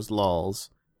during those lulls,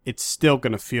 it's still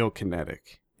gonna feel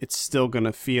kinetic. It's still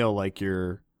gonna feel like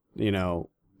you're, you know,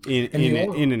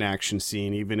 in an action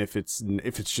scene, even if it's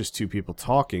just two people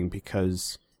talking,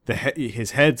 because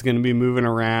his head's gonna be moving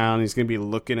around. He's gonna be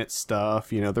looking at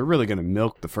stuff. You know, they're really gonna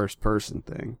milk the first person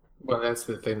thing. Well, that's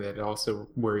the thing that also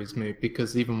worries me,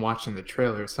 because even watching the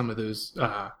trailer, some of those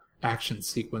action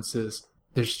sequences,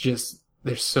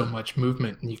 there's so much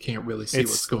movement and you can't really see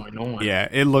what's going on. Yeah,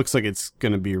 it looks like it's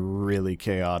going to be really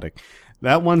chaotic.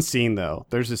 That one scene, though,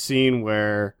 there's a scene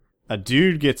where a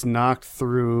dude gets knocked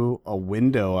through a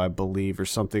window, I believe, or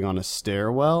something on a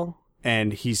stairwell,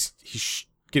 and he's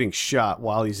getting shot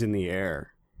while he's in the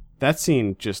air. That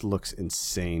scene just looks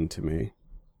insane to me.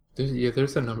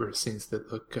 There's a number of scenes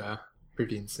that look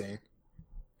pretty insane.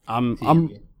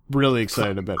 I'm really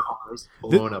excited about cars,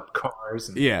 blowing up cars.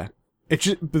 And... Yeah. But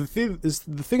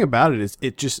the thing about it is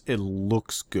it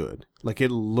looks good. Like,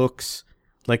 it looks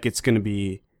like it's going to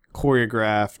be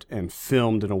choreographed and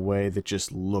filmed in a way that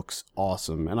just looks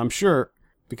awesome. And I'm sure,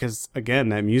 because again,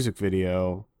 that music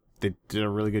video, they did a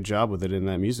really good job with it in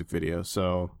that music video.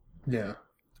 So yeah,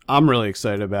 I'm really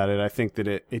excited about it. I think that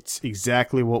it's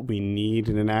exactly what we need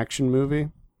in an action movie,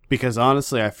 because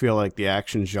honestly, I feel like the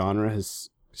action genre has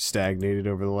stagnated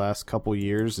over the last couple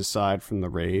years, aside from The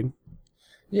Raid.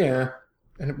 Yeah,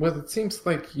 and it seems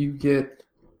like you get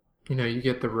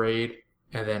The Raid,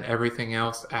 and then everything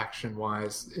else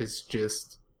action-wise is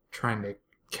just trying to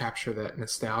capture that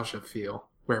nostalgia feel.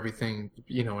 where everything,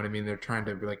 you know what I mean? They're trying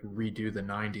to like redo the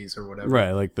 '90s or whatever.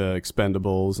 Right, like the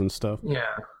Expendables and stuff.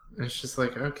 Yeah, and it's just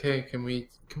like, okay, can we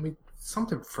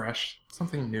something fresh,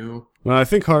 something new? Well, I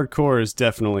think Hardcore is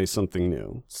definitely something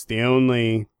new.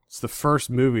 It's the first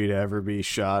movie to ever be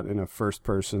shot in a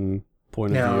first-person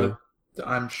point of view.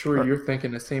 I'm sure you're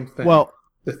thinking the same thing. Well,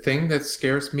 the thing that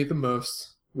scares me the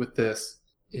most with this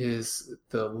is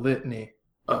the litany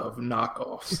of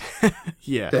knockoffs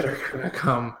yeah. that are going to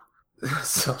come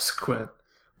subsequent.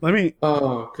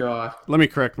 Oh God. Let me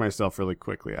correct myself really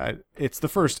quickly. It's the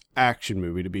first action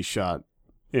movie to be shot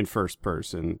in first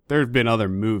person. There have been other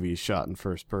movies shot in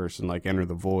first person, like Enter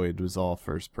the Void was all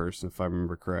first person, if I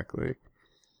remember correctly.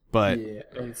 But yeah,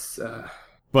 it's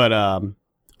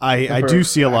I do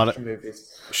see a lot of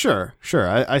movies. Sure.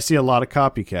 I see a lot of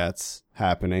copycats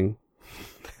happening.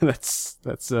 that's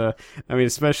I mean,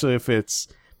 especially if it's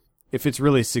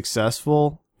really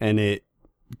successful and it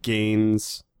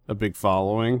gains a big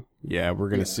following. Yeah, we're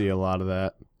gonna see a lot of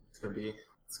that. It's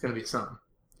gonna be something.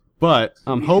 But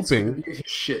I'm hoping it's gonna be a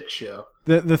shit show.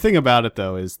 The thing about it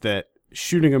though is that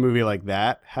shooting a movie like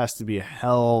that has to be a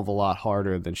hell of a lot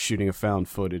harder than shooting a found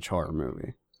footage horror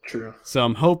movie. True. So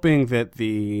I'm hoping that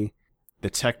the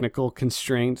technical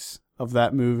constraints of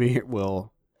that movie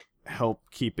will help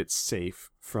keep it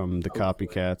safe from the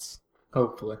copycats.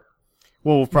 Hopefully.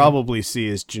 What we'll probably see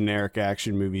is generic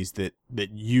action movies that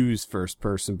use first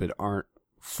person but aren't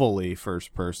fully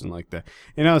first person like that.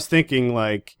 And I was thinking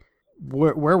like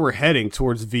where we're heading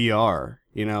towards VR,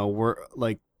 you know, we're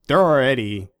like they're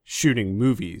already shooting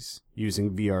movies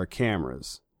using VR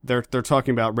cameras. They're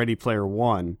talking about Ready Player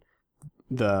One,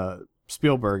 the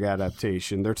Spielberg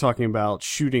adaptation. They're talking about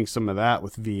shooting some of that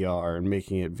with VR and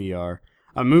making it VR.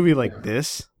 A movie like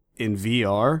this in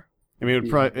VR, I mean,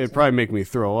 it'd probably make me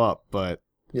throw up, but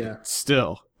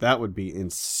still, that would be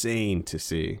insane to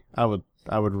see. I would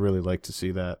really like to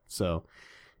see that. So,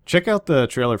 check out the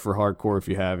trailer for Hardcore if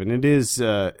you haven't. It is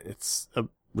it's a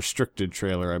restricted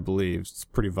trailer, I believe. It's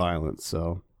pretty violent.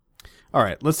 So, all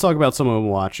right, let's talk about some of them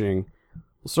watching.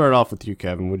 We'll start off with you,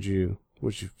 Kevin. What'd you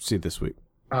see this week?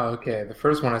 Oh, okay. The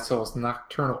first one I saw was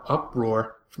Nocturnal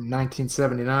Uproar from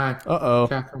 1979. Uh-oh.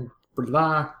 Catherine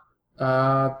Breillat.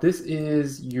 This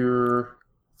is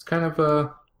it's kind of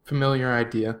a familiar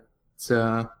idea. It's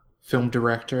a film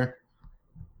director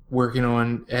working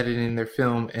on editing their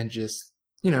film and just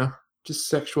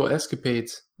sexual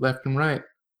escapades left and right.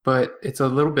 But it's a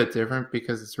little bit different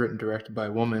because it's written directed by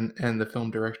a woman and the film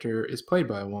director is played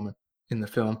by a woman in the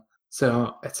film.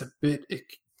 So it's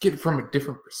get it from a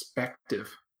different perspective,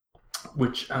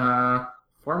 which far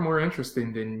more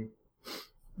interesting than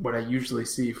what I usually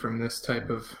see from this type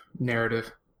of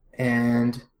narrative.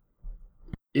 And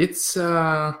it's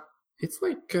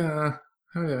like how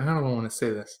do I want to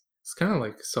say this? It's kind of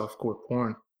like softcore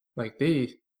porn. Like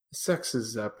the sex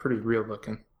is pretty real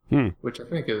looking, which I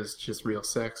think is just real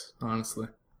sex. Honestly,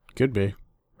 could be.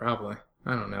 Probably.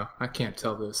 I don't know. I can't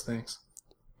tell those things.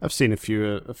 I've seen a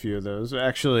few of those.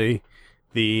 Actually,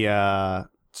 the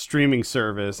streaming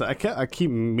service. I keep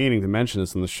meaning to mention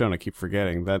this on the show, and I keep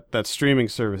forgetting that streaming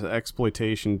service,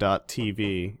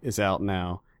 exploitation.tv, is out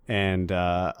now, and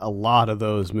a lot of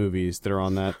those movies that are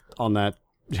on that.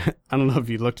 I don't know if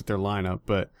you looked at their lineup,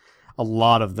 but a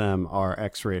lot of them are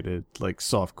X-rated, like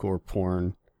softcore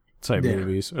porn type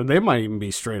movies, or they might even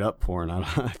be straight up porn. I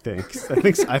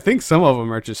think some of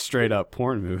them are just straight up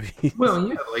porn movies. Well,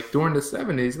 yeah, like during the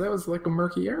 70s, that was like a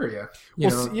murky area.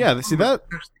 See that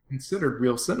considered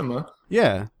real cinema.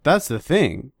 Yeah, that's the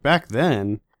thing. Back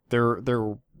then,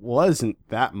 there wasn't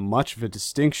that much of a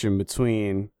distinction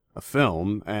between a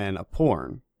film and a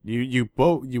porn. You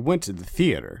went to the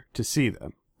theater to see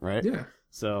them, right? Yeah.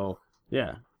 So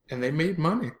yeah, and they made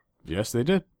money. Yes, they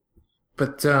did.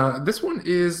 But this one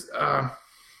is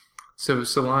so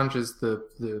Solange is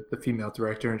the female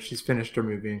director, and she's finished her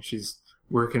movie and she's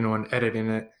working on editing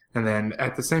it. And then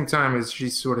at the same time as she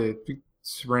sort of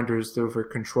surrenders over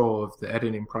control of the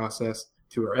editing process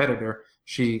to her editor,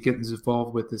 she gets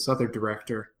involved with this other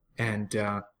director, and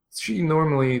she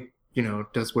normally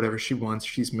does whatever she wants.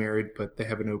 She's married, but they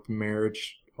have an open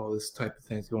marriage. All this type of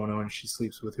things going on. She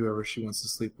sleeps with whoever she wants to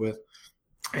sleep with.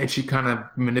 And she kind of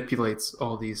manipulates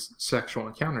all these sexual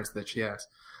encounters that she has.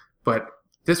 But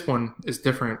this one is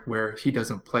different, where he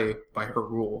doesn't play by her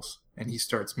rules and he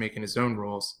starts making his own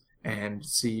rules. And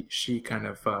she kind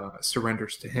of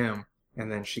surrenders to him, and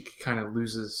then she kind of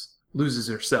loses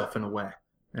herself in a way.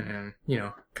 And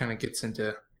then, kind of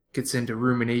gets into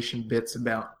rumination bits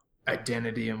about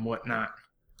identity and whatnot.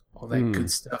 All that good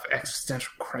stuff.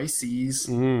 Existential crises.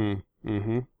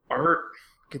 Mm-hmm. Art.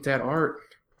 Get that art.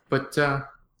 But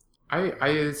I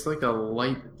it's like a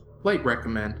light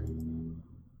recommend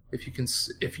if you can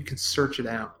search it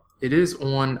out. It is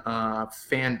on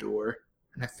Fandor,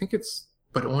 and I think it's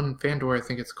but on Fandor I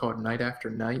think it's called Night After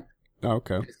Night. Oh,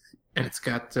 okay. And it's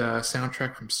got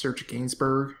soundtrack from Serge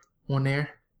Gainsbourg on there.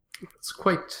 It's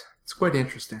quite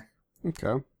interesting.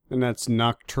 Okay. And that's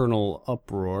Nocturnal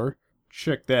Uproar.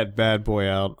 Check that bad boy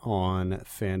out on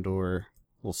Fandor.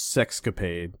 Little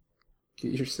sexcapade.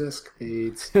 Get your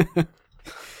sescapades.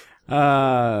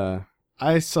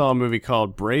 I saw a movie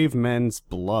called Brave Men's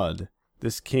Blood.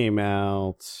 This came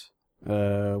out,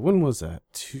 when was that?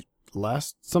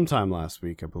 Sometime last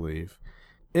week, I believe.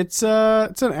 It's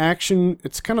an action,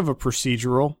 it's kind of a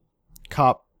procedural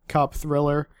cop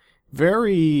thriller.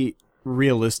 Very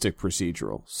realistic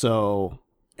procedural. So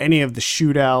any of the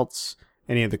shootouts,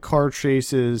 any of the car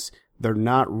chases, they're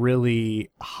not really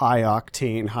high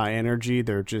octane, high energy.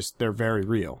 They're very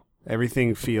real.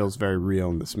 Everything feels very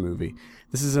real in this movie.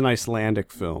 This is an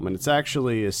Icelandic film, and it's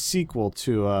actually a sequel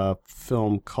to a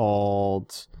film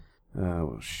called,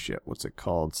 what's it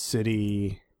called?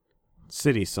 City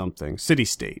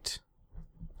State.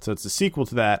 So it's a sequel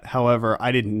to that. However,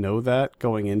 I didn't know that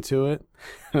going into it,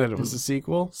 that it was a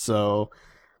sequel. So,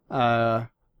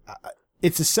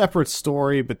 it's a separate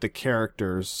story, but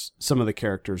some of the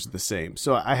characters are the same.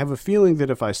 So I have a feeling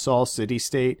that if I saw City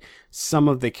State, some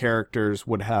of the characters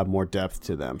would have more depth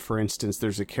to them. For instance,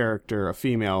 there's a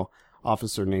female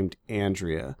officer named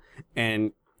Andrea.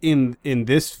 And in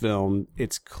this film,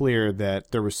 it's clear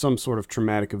that there was some sort of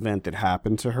traumatic event that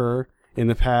happened to her in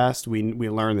the past. We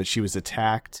learned that she was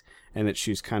attacked and that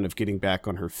she's kind of getting back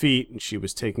on her feet, and she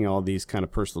was taking all these kind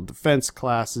of personal defense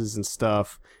classes and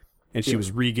stuff. And she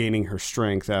was regaining her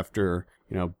strength after,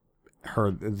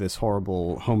 this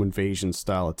horrible home invasion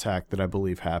style attack that I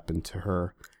believe happened to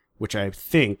her, which I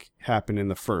think happened in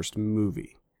the first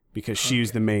movie, because she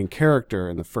was the main character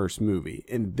in the first movie.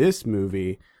 In this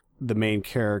movie, the main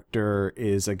character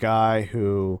is a guy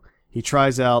who he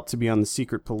tries out to be on the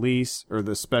secret police, or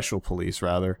the special police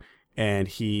rather, and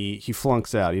he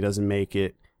flunks out. He doesn't make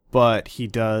it. But he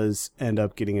does end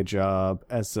up getting a job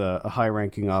as a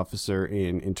high-ranking officer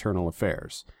in internal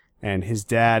affairs. And his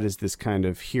dad is this kind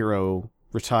of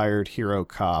retired hero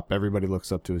cop. Everybody looks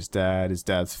up to his dad. His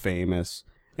dad's famous.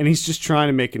 And he's just trying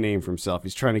to make a name for himself.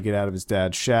 He's trying to get out of his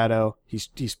dad's shadow. He's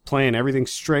playing everything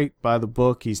straight by the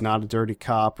book. He's not a dirty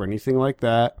cop or anything like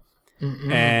that.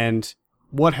 Mm-mm. And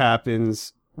what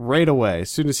happens right away,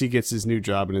 as soon as he gets his new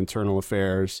job in internal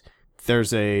affairs,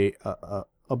 there's a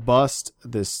bust.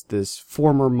 This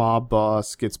former mob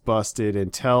boss gets busted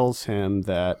and tells him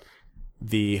that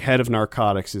the head of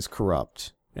narcotics is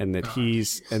corrupt, and that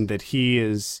he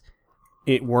is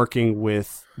working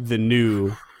with the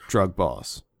new drug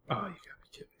boss. Oh, you gotta be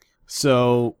kidding.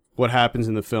 So what happens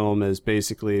in the film is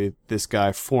basically this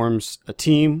guy forms a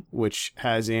team which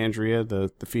has Andrea, the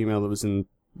female that was in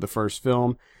the first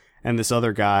film, and this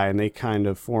other guy, and they kind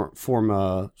of form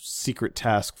a secret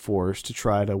task force to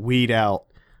try to weed out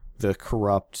the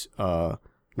corrupt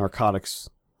narcotics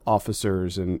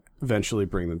officers and eventually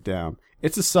bring them down.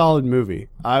 It's a solid movie.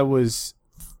 I was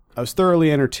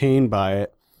thoroughly entertained by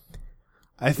it.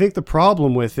 I think the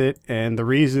problem with it, and the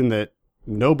reason that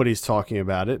nobody's talking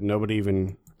about it,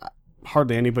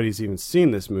 hardly anybody's even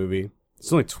seen this movie.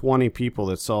 It's only 20 people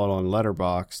that saw it on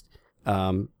Letterboxd.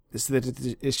 Is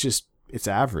that it's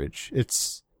average.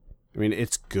 It's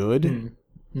good. Mm.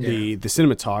 Yeah. The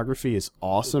cinematography is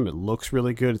awesome. It looks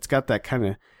really good. It's got that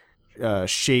kind of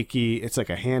shaky. It's like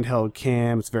a handheld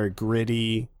cam. It's very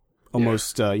gritty,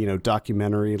 almost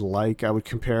documentary-like. I would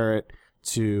compare it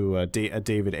to a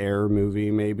David Ayer movie,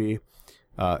 maybe.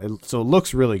 So it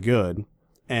looks really good,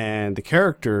 and the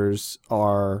characters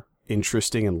are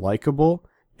interesting and likable.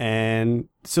 And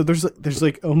so there's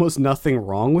like almost nothing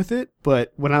wrong with it.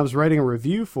 But when I was writing a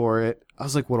review for it, I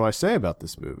was like, what do I say about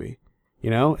this movie?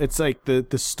 It's like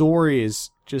the story is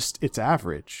just, it's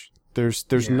average.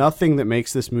 There's nothing that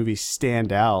makes this movie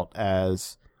stand out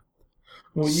as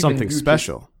something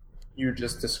special. You're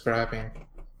just describing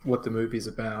what the movie's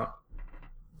about.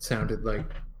 It sounded like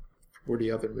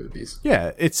 40 other movies.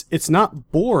 Yeah, it's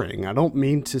not boring. I don't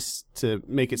mean to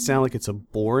make it sound like it's a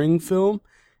boring film.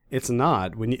 It's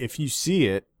not. If you see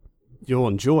it, you'll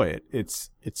enjoy it. It's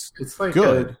like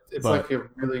good. Like a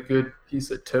really good piece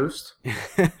of toast.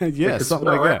 Yeah, something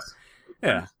like that.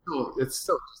 Yeah, it's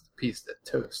still just a piece of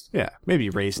toast. Yeah, maybe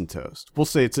raisin toast. We'll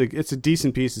say it's a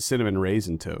decent piece of cinnamon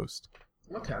raisin toast.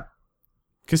 Okay.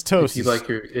 Because toast.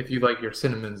 If you like your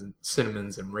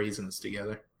cinnamons and raisins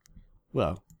together.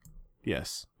 Well,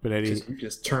 yes, but you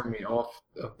just turned me off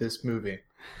of this movie.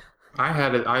 I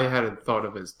had it thought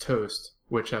of as toast,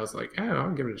 which I was like, oh,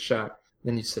 I'll give it a shot.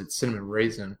 Then you said cinnamon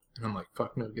raisin, and I'm like,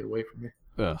 fuck no, get away from me.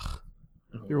 Ugh.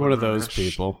 Oh, You're one of those gosh.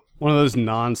 people. One of those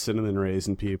non-cinnamon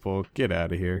raisin people. Get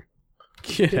out of here.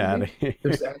 Get out of here.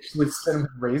 There's actually cinnamon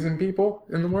raisin people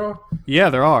in the world? Yeah,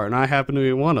 there are, and I happen to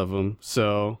be one of them.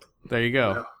 So there you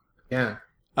go. Yeah.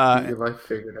 Uh, Get your life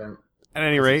figured out. at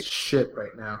any This rate, is shit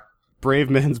right now. Brave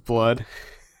Men's Blood.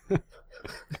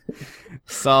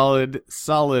 solid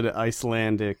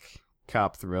Icelandic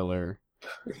cop thriller.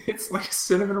 It's like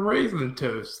cinnamon raisin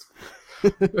toast.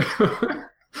 I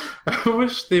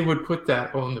wish they would put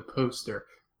that on the poster.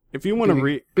 If you want to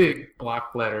read, Big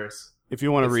block letters. if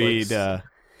you want to It's read like-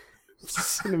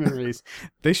 cinnamon raisin,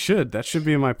 they should. That should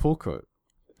be in my pull quote.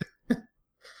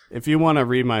 If you want to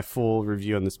read my full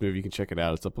review on this movie, you can check it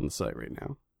out. It's up on the site right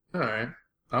now. Alright.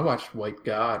 I watched White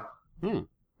God. Hmm.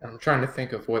 I'm trying to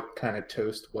think of what kind of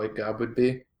toast White God would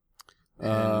be. And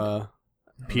I don't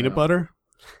Peanut know. butter.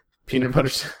 Peanut butter.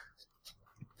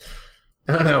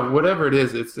 I don't know. Whatever it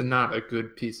is, it's not a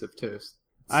good piece of toast.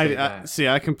 Say I that. see.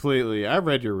 I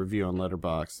read your review on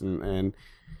Letterboxd, and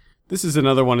this is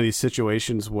another one of these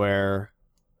situations where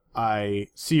I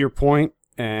see your point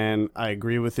and I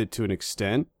agree with it to an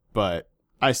extent, but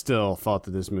I still thought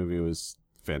that this movie was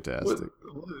fantastic.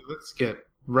 Let's get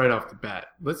right off the bat.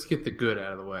 Let's get the good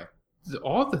out of the way.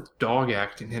 All the dog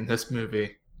acting in this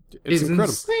movie It's is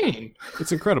incredible. insane.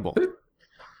 It's incredible.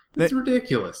 It's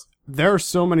ridiculous. There are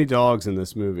so many dogs in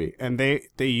this movie, and they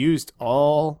used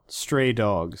all stray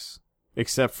dogs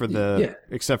except for the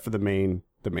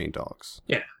main dogs.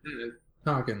 Yeah,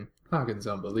 Hagen's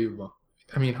unbelievable.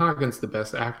 I mean, Hagen's the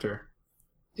best actor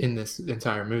in this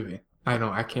entire movie.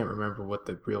 I can't remember what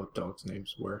the real dogs'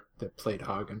 names were that played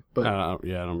Hagen, but I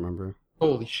don't remember.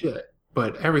 holy shit!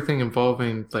 But everything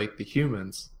involving like the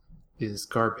humans is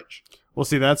garbage. Well,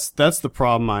 see, that's the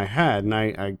problem I had, and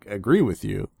I agree with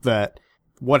you that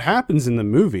what happens in the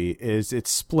movie is it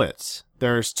splits.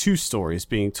 There's two stories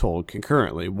being told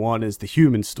concurrently. One is the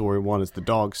human story, one is the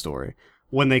dog story.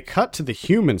 When they cut to the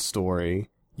human story,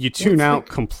 you tune It's out like-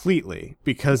 completely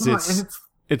because Come on, it's and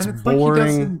and it's like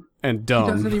boring and he dumb.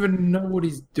 doesn't even know what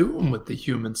he's doing with the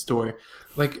human story.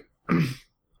 Like,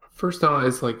 first off,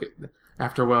 it's like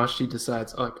after a while she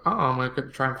decides, like, oh, I'm gonna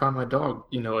try and find my dog.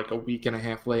 Like a week and a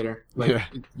half later. Like, Yeah.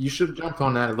 you should have jumped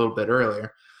on that a little bit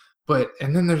earlier.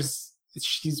 And then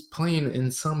she's playing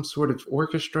in some sort of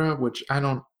orchestra, which I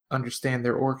don't understand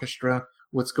their orchestra.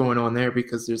 What's going on there?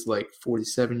 Because there's like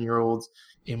 47-year-olds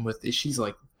in with. She's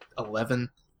like 11.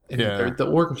 And Yeah. the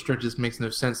orchestra just makes no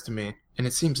sense to me, and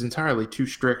it seems entirely too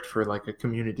strict for like a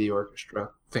community orchestra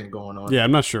thing going on. Yeah,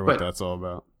 I'm not sure what But- that's all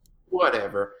about.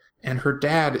 Whatever. And her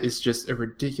dad is just a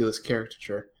ridiculous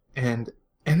caricature, and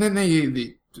then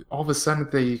they all of a sudden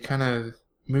they kind of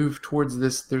move towards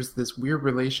this. There's this weird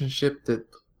relationship that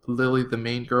Lily, the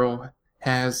main girl,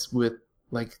 has with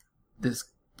like this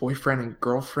boyfriend and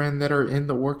girlfriend that are in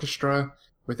the orchestra,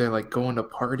 where they're like going to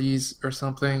parties or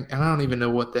something. And I don't even know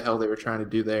what the hell they were trying to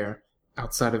do there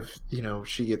outside of,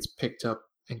 she gets picked up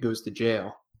and goes to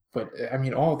jail. But I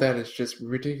mean, all that is just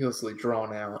ridiculously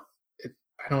drawn out.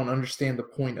 I don't understand the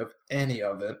point of any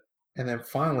of it. And then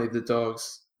finally the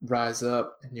dogs rise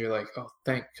up and you're like, oh,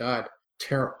 thank God,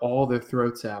 tear all their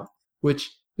throats out,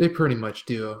 which they pretty much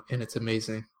do. And it's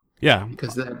amazing Yeah,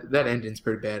 because that ending's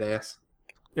pretty badass.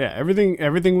 yeah.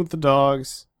 Everything with the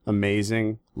dogs,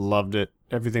 amazing. Loved it.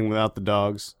 Everything without the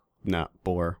dogs,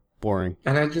 boring.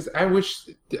 And I wish,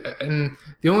 and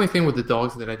the only thing with the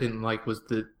dogs that I didn't like was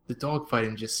the dog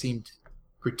fighting just seemed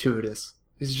gratuitous.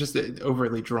 It's just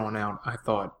overly drawn out, I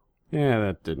thought. Yeah,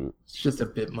 that didn't. It's just a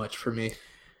bit much for me.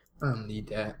 I don't need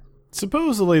that.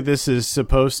 Supposedly, this is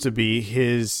supposed to be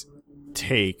his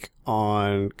take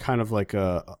on kind of like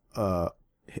a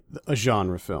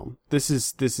genre film. This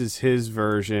is his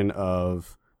version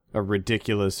of a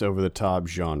ridiculous, over the top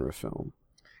genre film.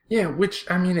 Yeah, which,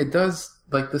 I mean, it does,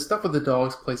 like, the stuff with the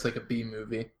dogs plays like a B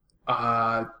movie.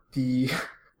 The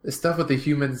stuff with the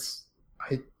humans,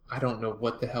 I don't know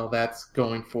what the hell that's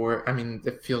going for. I mean,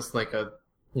 it feels like a,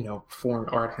 foreign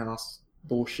art house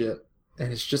bullshit.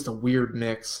 And it's just a weird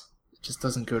mix. It just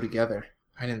doesn't go together.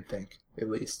 I didn't think, at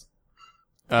least.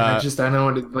 And I know,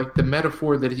 like, the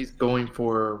metaphor that he's going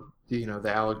for, the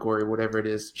allegory, whatever it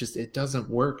is, just, it doesn't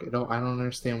work at all. I don't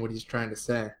understand what he's trying to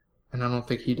say. And I don't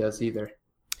think he does either.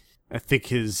 I think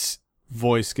his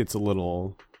voice gets a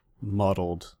little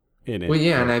muddled in it. Well,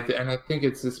 yeah, and I think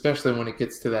it's especially when it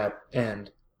gets to that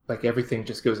end, like everything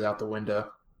just goes out the window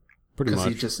pretty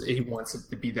because much. he wants it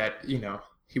to be that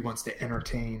he wants to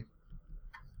entertain.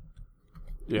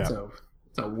 Yeah. So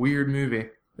it's a weird movie.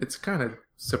 It's kind of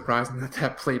surprising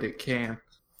that played at Cannes.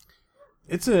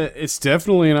 It's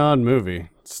definitely an odd movie.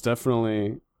 It's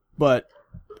definitely, but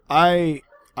I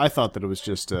thought that it was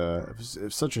just it was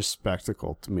such a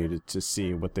spectacle to me to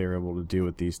see what they were able to do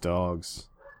with these dogs.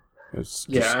 It's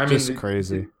just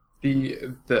crazy.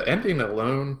 The ending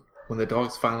alone, when the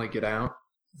dogs finally get out,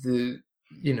 the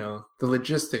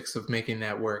logistics of making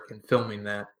that work and filming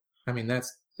that, I mean,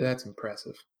 that's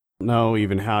impressive. No,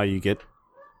 even how you get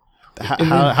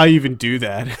how you even do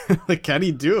that? Like, how do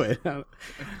you do it? I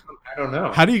don't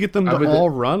know. How do you get them to all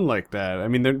run like that? I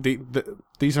mean,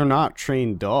 these are not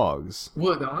trained dogs.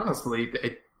 Well, honestly,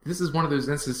 this is one of those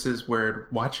instances where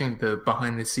watching the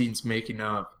behind-the-scenes making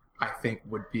of, I think,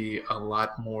 would be a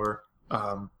lot more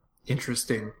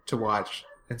interesting to watch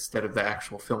instead of the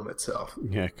actual film itself.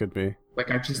 Yeah, it could be.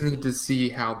 Like, I just need to see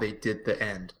how they did the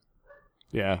end.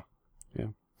 Yeah.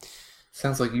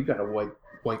 Sounds like you got a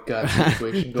white guy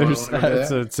situation going on over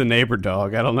there. It's a neighbor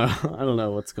dog. I don't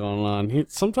know what's going on.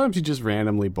 Sometimes he just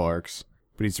randomly barks,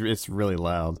 but it's really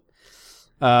loud.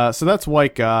 So that's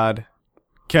White God.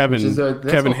 Kevin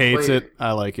hates it.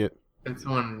 I like it. It's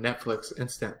on Netflix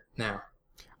Instant now.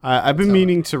 I've been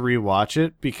meaning to rewatch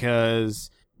it because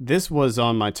this was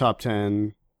on my top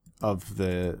 10 of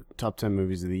the top 10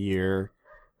 movies of the year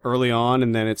early on,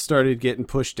 and then it started getting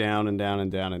pushed down and down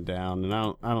and down and down, and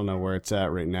I don't know where it's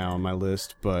at right now on my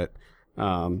list, but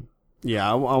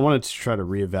yeah, I wanted to try to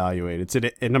reevaluate. It's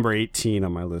at number 18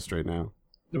 on my list right now.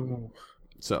 Ooh.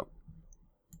 So,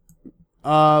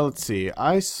 let's see.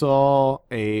 I saw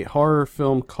a horror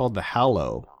film called The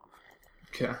Hallow.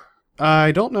 Okay.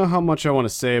 I don't know how much I want to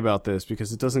say about this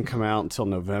because it doesn't come out until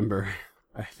November,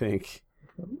 I think.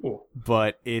 Ooh.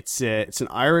 But it's an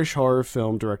Irish horror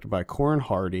film directed by Corin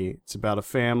Hardy. It's about a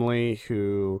family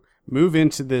who move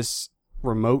into this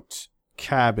remote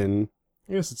cabin.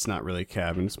 I guess it's not really a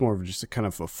cabin. It's more of just a kind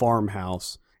of a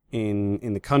farmhouse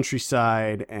in the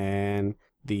countryside, and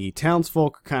the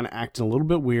townsfolk are kind of acting a little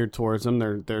bit weird towards them.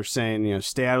 They're saying,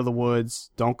 stay out of the woods,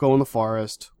 don't go in the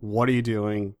forest. What are you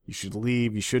doing? You should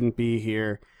leave. You shouldn't be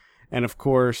here. And of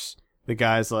course, the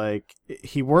guy's like,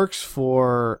 he works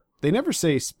for. They never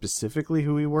say specifically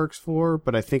who he works for,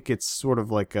 but I think it's sort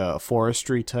of like a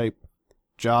forestry type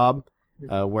job,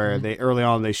 where they early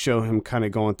on they show him kind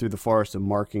of going through the forest and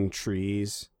marking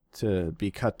trees to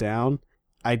be cut down.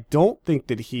 I don't think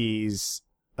that he's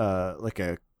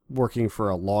working for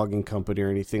a logging company or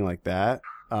anything like that.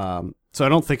 So I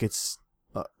don't think it's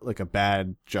like a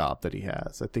bad job that he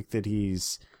has. I think that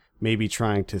he's maybe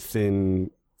trying to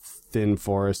thin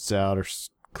forests out or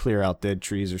clear out dead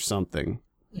trees or something.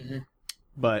 Mm-hmm.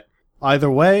 But either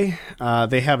way,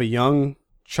 they have a young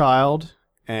child,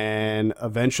 and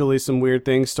eventually some weird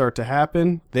things start to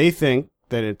happen. They think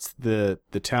that it's the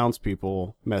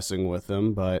townspeople messing with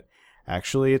them, but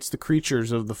actually it's the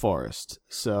creatures of the forest.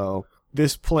 So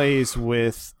this plays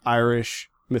with Irish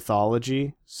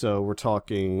mythology. So we're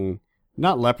talking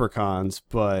not leprechauns,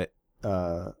 but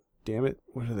damn it,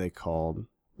 what are they called?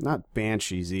 Not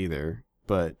banshees either,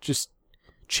 but just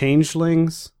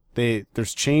changelings.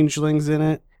 There's changelings in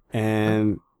it,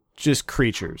 and just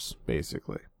creatures,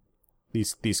 basically.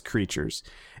 These creatures.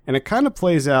 And it kind of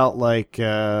plays out like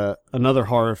another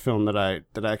horror film that I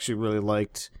actually really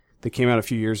liked that came out a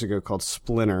few years ago called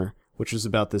Splinter, which was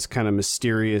about this kind of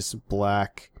mysterious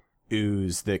black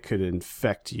ooze that could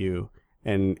infect you,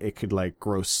 and it could like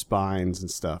grow spines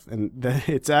and stuff. And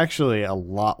it's actually a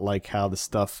lot like how the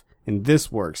stuff in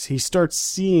this works. He starts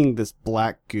seeing this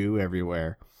black goo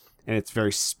everywhere, and it's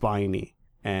very spiny.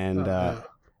 And I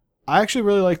actually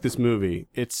really like this movie.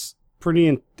 It's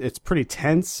pretty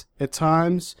tense at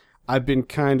times. I've been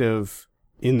kind of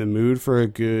in the mood for a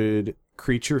good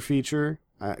creature feature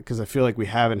because I feel like we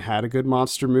haven't had a good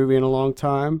monster movie in a long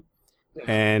time.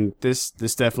 And this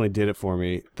definitely did it for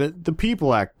me. The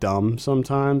people act dumb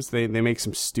sometimes. They make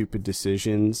some stupid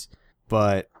decisions,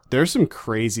 but there's some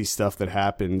crazy stuff that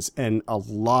happens, and a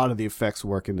lot of the effects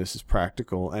work in this is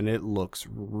practical, and it looks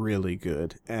really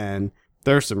good. And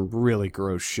there's some really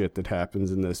gross shit that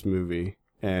happens in this movie,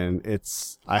 and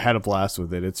I had a blast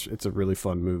with it. It's a really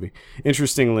fun movie.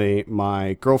 Interestingly,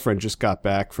 my girlfriend just got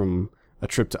back from a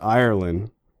trip to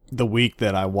Ireland the week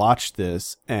that I watched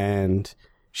this, and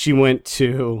she went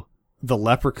to the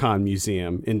Leprechaun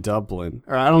Museum in Dublin.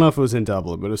 Or I don't know if it was in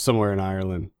Dublin, but it was somewhere in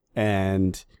Ireland.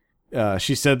 And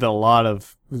she said that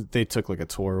they took like a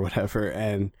tour or whatever,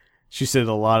 and she said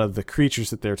a lot of the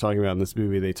creatures that they're talking about in this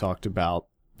movie, they talked about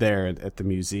there at the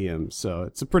museum. So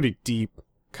it's a pretty deep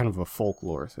kind of a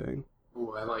folklore thing.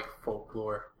 Ooh, I like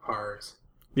folklore horrors.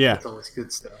 Yeah. It's always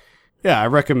good stuff. Yeah, I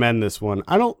recommend this one.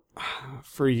 I'm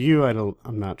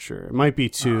not sure. It might be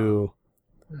too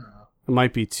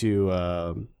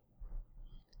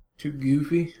Too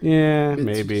goofy? Yeah, Bit too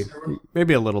maybe. silly?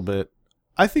 Maybe a little bit.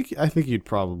 I think you'd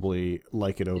probably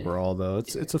like it overall, though.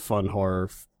 It's a fun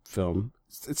horror film.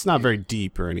 It's not very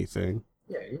deep or anything.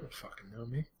 Yeah, you don't fucking know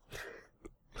me.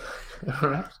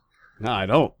 Alright. No, I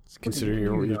don't.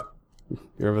 Considering What do you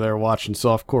you're over there watching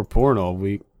softcore porn all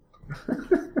week.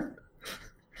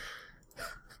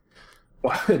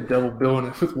 Why double billing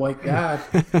it with White God?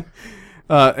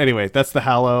 Anyway, that's The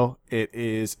Hallow. It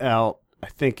is out, I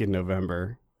think, in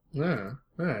November. Yeah,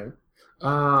 alright.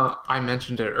 I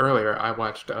mentioned it earlier. I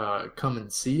watched Come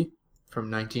and See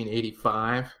from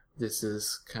 1985. This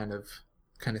is kind of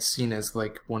seen as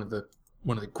like one of the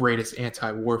greatest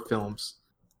anti-war films.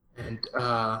 And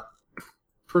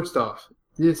first off,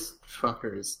 this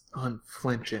fucker is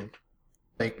unflinching.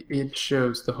 Like, it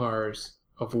shows the horrors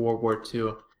of World War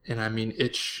II, and I mean,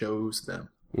 it shows them.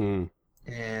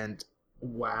 And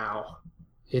wow,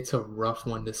 it's a rough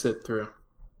one to sit through.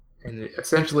 And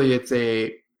essentially,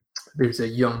 there's a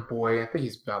young boy. I think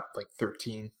he's about like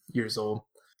 13 years old.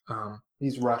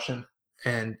 He's Russian,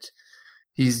 and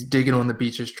he's digging on the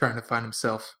beaches trying to find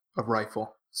himself a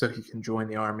rifle so he can join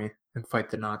the army and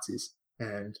fight the Nazis.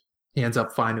 And he ends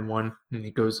up finding one, and he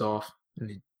goes off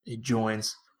and he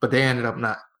joins. But they ended up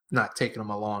not taking him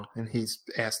along, and he's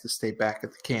asked to stay back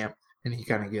at the camp. And he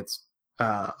kind of gets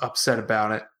upset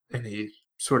about it, and he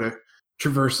sort of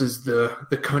traverses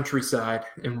the countryside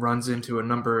and runs into a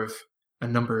number of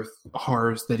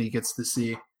horrors that he gets to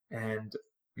see. And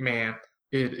man,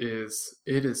 it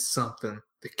is something.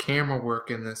 The camera work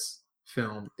in this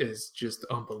film is just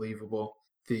unbelievable.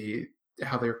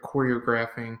 How they're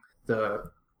choreographing the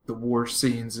war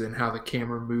scenes and how the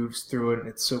camera moves through it, and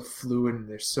it's so fluid and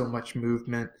there's so much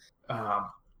movement.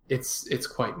 It's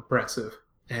quite impressive.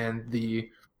 And the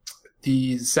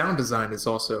sound design is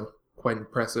also quite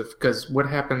impressive, because what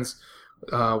happens,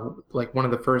 like one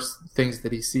of the first things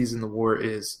that he sees in the war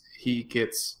is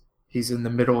he's in the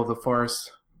middle of the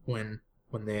forest when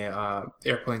the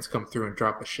airplanes come through and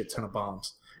drop a shit ton of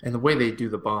bombs. And the way they do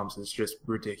the bombs is just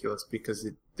ridiculous, because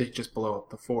they just blow up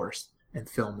the forest and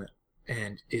film it.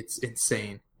 And it's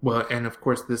insane. Well, and of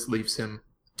course this leaves him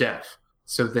deaf.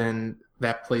 So then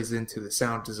that plays into the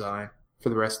sound design for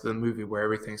the rest of the movie, where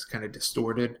everything's kind of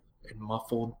distorted and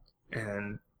muffled.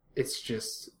 And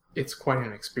it's quite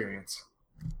an experience.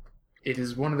 It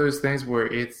is one of those things where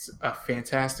it's a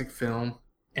fantastic film,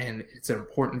 and it's an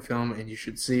important film, and you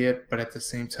should see it. But at the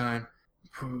same time,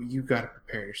 you got to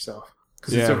prepare yourself,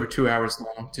 because it's over 2 hours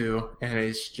long too, and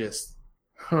it's just,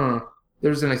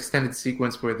 There's an extended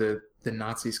sequence where the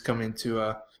Nazis come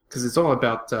into, because it's all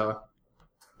about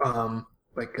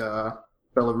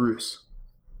Belarus.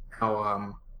 How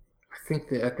I think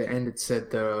that at the end it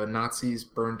said the Nazis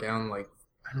burned down, like,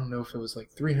 I don't know if it was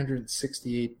like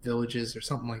 368 villages or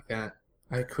something like that.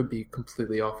 I could be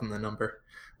completely off on the number.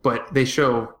 But they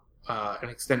show an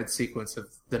extended sequence of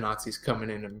the Nazis coming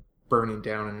in and burning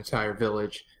down an entire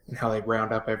village, and how they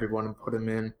round up everyone and put them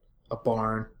in a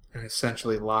barn and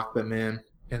essentially lock them in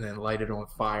and then light it on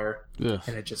fire. Yes.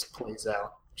 And it just plays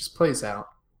out.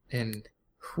 And,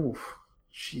 whew,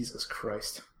 Jesus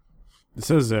Christ.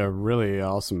 This is a really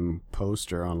awesome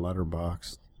poster on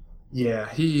Letterboxd.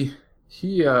 Yeah, the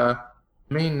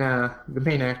main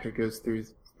actor goes through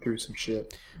some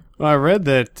shit. Well, I read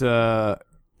that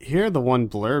here the one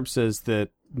blurb says that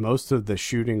most of the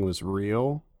shooting was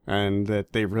real, and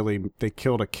that they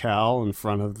killed a cow in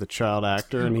front of the child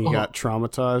actor, and he got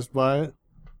traumatized by it.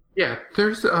 Yeah,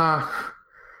 there's a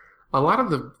lot of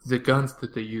the guns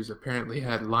that they use apparently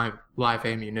had live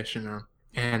ammunition in them.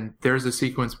 And there's a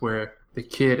sequence where the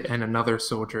kid and another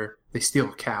soldier, they steal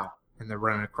a cow, and they're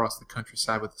running across the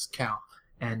countryside with this cow.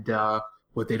 And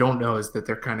what they don't know is that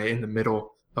they're kind of in the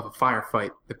middle of a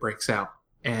firefight that breaks out,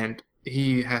 and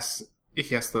he has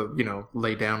to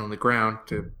lay down on the ground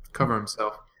to cover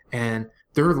himself. And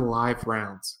there are live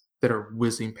rounds that are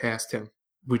whizzing past him,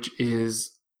 which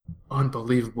is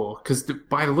unbelievable. Because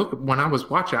by the look, when I was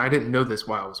watching, I didn't know this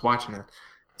while I was watching it.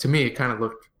 To me, it kind of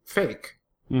looked fake.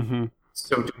 Mm-hmm.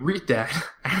 So to read that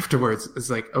afterwards, it's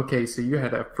like, okay, so you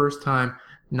had a first-time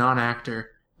non-actor,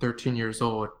 13 years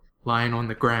old, lying on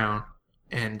the ground,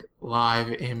 and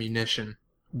live ammunition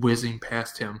whizzing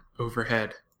past him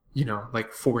overhead,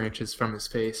 like 4 inches from his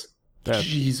face.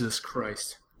 Jesus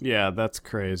Christ. Yeah, that's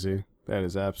crazy. That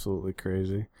is absolutely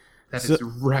crazy. That is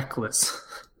reckless.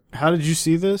 How did you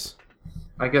see this?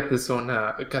 I got this on the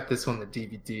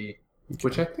DVD,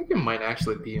 which I think it might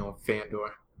actually be on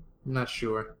Fandor. I'm not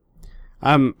sure.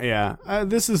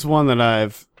 This is one that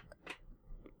I've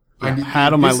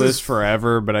had on my list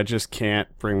forever, but I just can't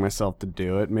bring myself to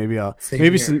do it. Maybe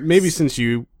since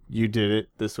you you did it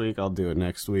this week, I'll do it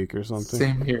next week or something.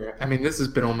 Same here. I mean, this has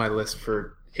been on my list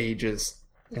for ages,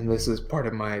 and this is part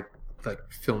of my like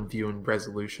film viewing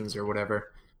resolutions or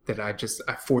whatever that I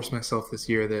forced myself this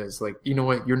year. That is like, you know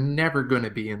what? You're never going to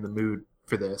be in the mood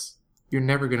for this. You're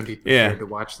never going to be prepared to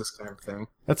watch this kind of thing.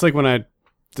 That's like when I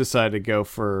decided to go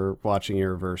for watching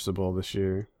Irreversible this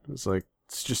year. It's like,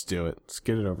 let's just do it. Let's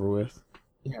get it over with.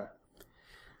 Yeah.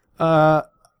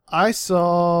 I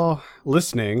saw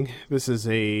Listening. This is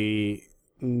a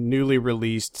newly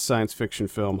released science fiction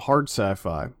film, hard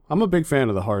sci-fi. I'm a big fan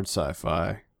of the hard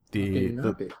sci-fi.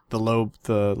 The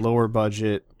lower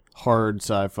budget hard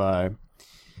sci-fi.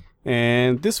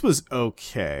 And this was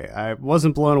okay. I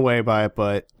wasn't blown away by it,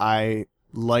 but I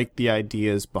liked the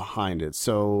ideas behind it.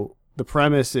 So the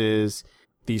premise is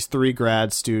these 3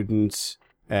 grad students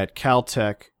at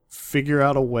Caltech figure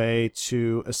out a way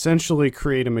to essentially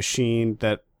create a machine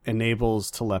that enables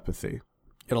telepathy.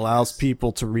 It allows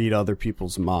people to read other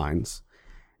people's minds.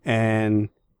 And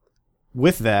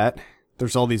with that,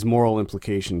 there's all these moral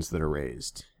implications that are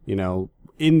raised. You know,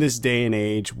 in this day and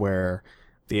age where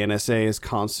the NSA is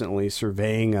constantly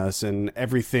surveying us and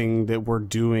everything that we're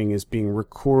doing is being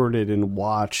recorded and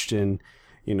watched, and,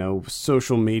 you know,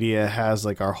 social media has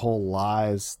like our whole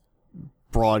lives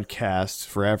broadcast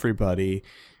for everybody.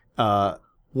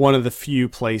 One of the few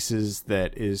places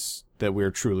that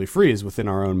we're truly free is within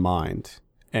our own mind.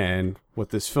 And what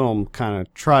this film kind of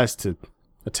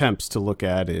attempts to look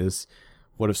at is,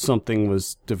 what if something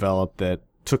was developed that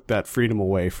took that freedom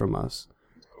away from us?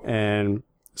 And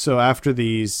so after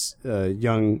these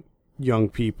young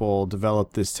people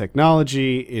develop this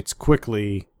technology, it's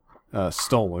quickly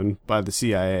stolen by the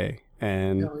CIA.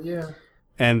 And Hell yeah.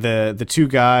 And the 2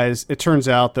 guys, it turns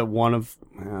out that one of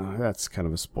that's kind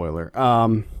of a spoiler.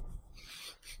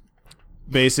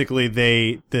 Basically,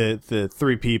 the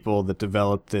 3 people that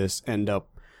developed this end up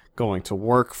going to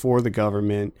work for the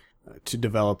government to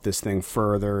develop this thing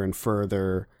further and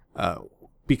further,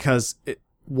 because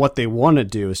what they want to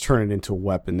do is turn it into a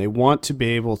weapon. They want to be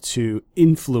able to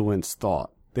influence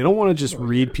thought. They don't want to just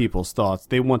read people's thoughts.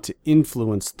 They want to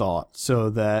influence thought so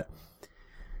that,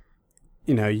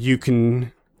 you know, you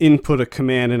can input a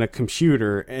command in a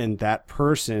computer and that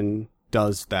person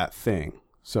does that thing.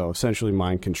 So essentially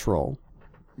mind control.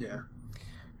 Yeah.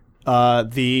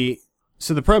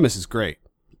 So the premise is great.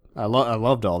 I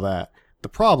loved all that. The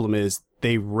problem is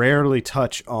they rarely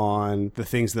touch on the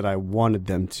things that I wanted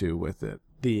them to with it.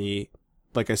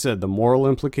 Like I said, the moral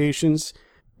implications,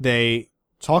 they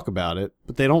talk about it,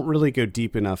 but they don't really go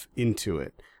deep enough into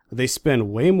it. They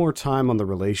spend way more time on the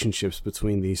relationships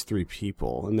between these 3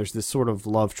 people. And there's this sort of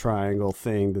love triangle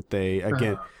thing that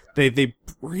they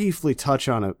briefly touch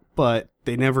on it, but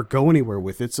they never go anywhere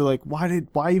with it. So like,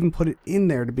 why even put it in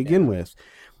there to begin with?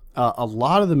 A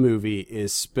lot of the movie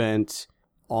is spent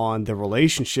on the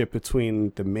relationship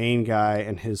between the main guy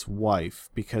and his wife,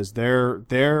 because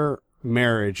their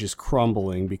marriage is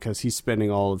crumbling because he's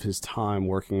spending all of his time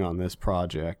working on this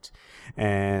project,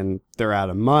 and they're out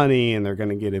of money and they're going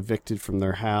to get evicted from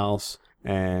their house,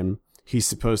 and he's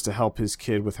supposed to help his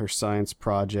kid with her science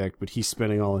project, but he's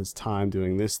spending all his time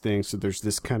doing this thing. So there's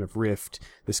this kind of rift,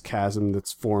 this chasm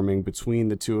that's forming between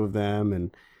the 2 of them,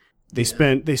 and they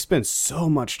spend so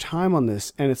much time on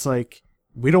this, and it's like,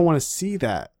 we don't want to see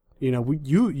that. You know,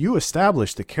 you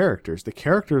established the characters. The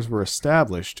characters were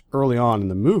established early on in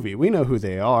the movie. We know who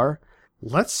they are.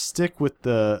 Let's stick with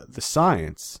the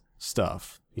science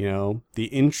stuff, you know,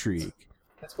 the intrigue.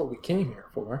 That's what we came here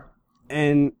for.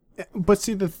 But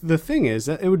see, the thing is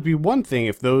that it would be one thing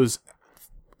if those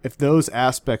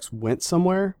aspects went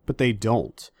somewhere, but they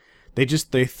don't.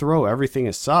 They throw everything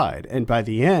aside, and by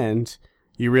the end,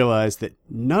 you realize that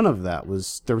none of that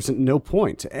there was no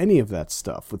point to any of that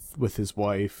stuff with his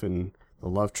wife and the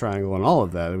love triangle and all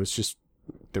of that. It was just,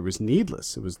 there was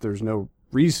needless. There's no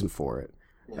reason for it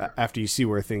after you see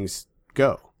where things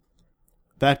go.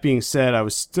 That being said, I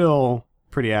was still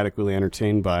pretty adequately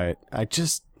entertained by it.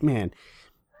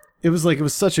 It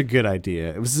was such a good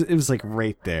idea. It was like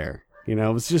right there, you know,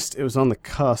 it was on the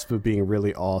cusp of being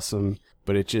really awesome,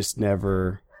 but it just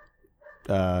never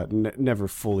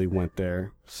fully went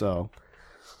there. So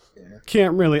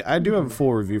can't really, I do have a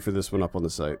full review for this one up on the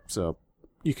site, so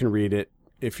you can read it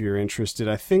if you're interested.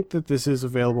 I think that this is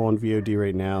available on VOD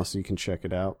right now, so you can check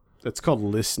it out. It's called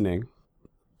Listening.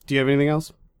 Do you have anything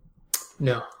else?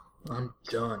 No, I'm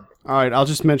done. All right, I'll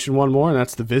just mention one more, and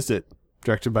that's The Visit,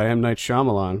 directed by M. Night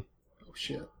Shyamalan. Oh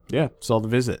shit. Yeah, saw The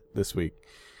Visit this week.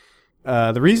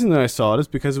 The reason that I saw it is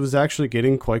because it was actually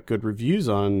getting quite good reviews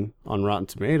on Rotten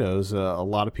Tomatoes. A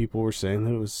lot of people were saying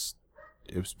that it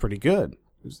was pretty good.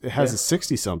 It has a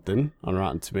 60-something on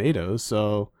Rotten Tomatoes,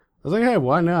 so was like, hey,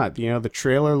 why not? You know, the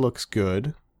trailer looks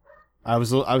good. I was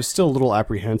still a little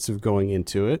apprehensive going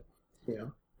into it. Yeah.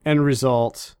 End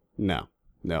result, no,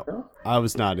 I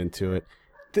was not into it.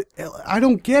 I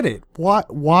don't get it.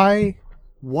 Why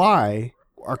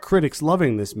are critics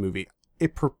loving this movie?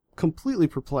 It completely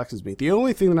perplexes me. The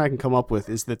only thing that I can come up with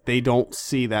is that they don't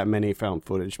see that many found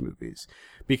footage movies,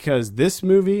 because this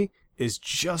movie is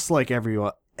just like every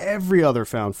other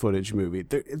found footage movie.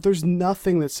 There's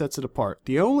nothing that sets it apart.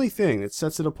 The only thing that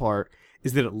sets it apart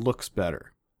is that it looks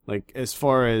better. Like, as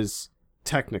far as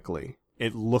technically,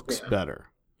 it looks better.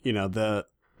 You know, the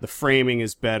framing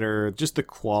is better. Just the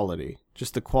quality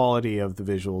of the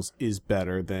visuals is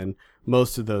better than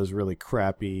most of those really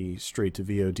crappy straight to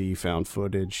VOD found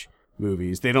footage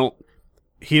movies.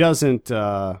 He doesn't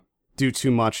do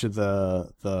too much of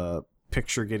the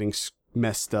picture getting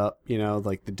messed up, you know,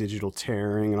 like the digital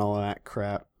tearing and all that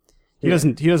crap. He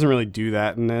doesn't really do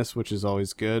that in this, which is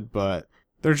always good, but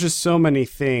there's just so many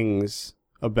things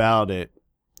about it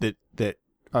that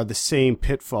are the same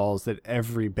pitfalls that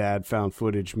every bad found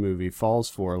footage movie falls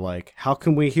for. Like, how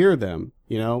can we hear them?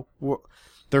 You know,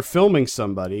 they're filming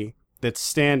somebody that's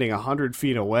standing 100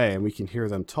 feet away and we can hear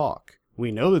them talk.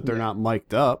 We know that they're not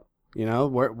mic'd up. You know,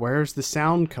 where's the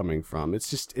sound coming from?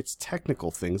 It's technical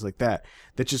things like that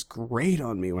just grate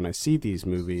on me when I see these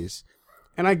movies.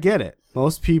 And I get it.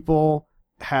 Most people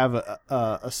have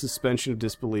a suspension of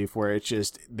disbelief where it's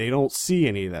just, they don't see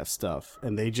any of that stuff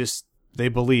and they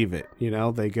believe it, you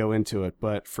know, they go into it.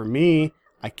 But for me,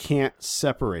 I can't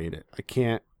separate it. I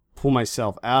can't pull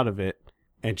myself out of it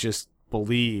and just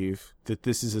believe that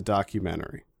this is a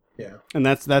documentary. Yeah. And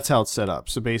that's how it's set up.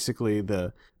 So basically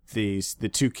the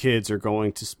two kids are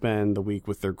going to spend the week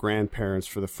with their grandparents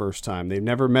for the first time. They've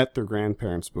never met their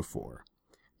grandparents before.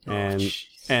 And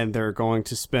they're going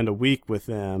to spend a week with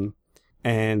them.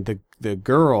 And the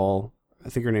girl, I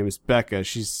think her name is Becca,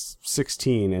 she's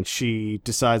 16, and she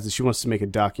decides that she wants to make a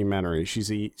documentary.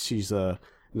 She's an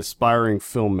aspiring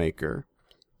filmmaker.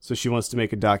 So she wants to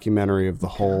make a documentary of the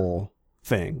whole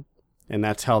thing. And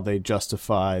that's how they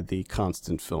justify the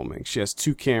constant filming. She has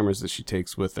 2 cameras that she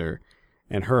takes with her,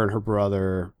 and her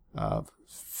brother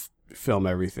film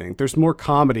everything. There's more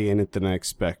comedy in it than I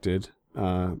expected.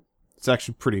 It's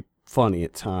actually pretty funny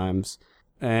at times.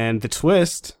 And the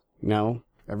twist, you know,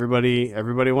 everybody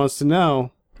wants to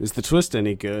know, is the twist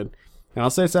any good? And I'll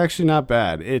say it's actually not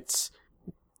bad. It's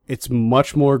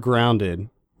much more grounded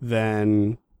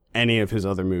than any of his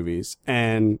other movies.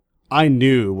 And I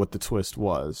knew what the twist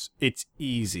was. It's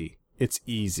easy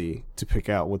to pick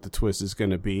out what the twist is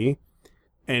going to be.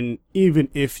 And even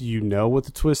if you know what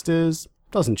the twist is,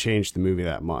 it doesn't change the movie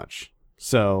that much.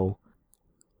 So,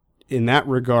 in that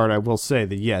regard, I will say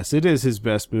that yes, it is his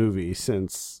best movie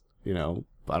since, you know,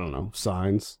 I don't know,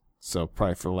 Signs. So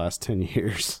probably for the last 10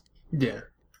 years. Yeah.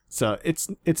 So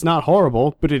it's not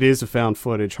horrible, but it is a found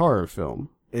footage horror film.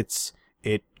 It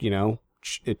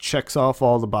checks off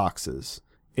all the boxes.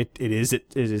 It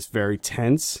is very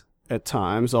tense at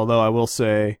times, although I will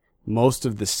say most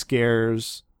of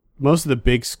the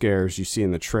big scares you see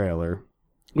in the trailer,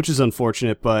 which is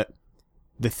unfortunate, but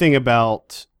the thing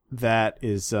about that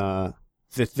is that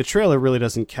the trailer really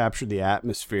doesn't capture the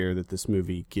atmosphere that this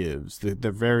movie gives.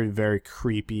 The very, very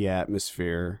creepy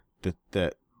atmosphere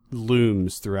that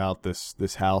looms throughout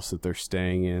this house that they're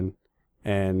staying in.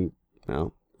 And, you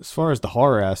know, as far as the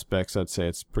horror aspects, I'd say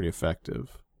it's pretty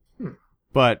effective.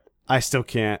 But I still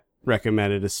can't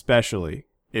recommend it, especially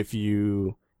if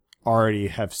you already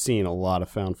have seen a lot of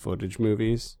found footage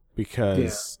movies,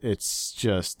 because it's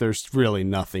just, there's really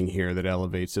nothing here that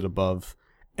elevates it above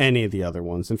any of the other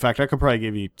ones. In fact, I could probably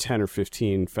give you 10 or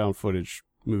 15 found footage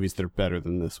movies that are better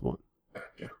than this one.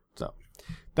 Yeah. So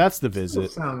that's The Visit.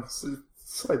 It sounds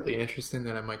slightly interesting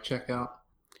that I might check out.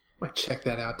 Might check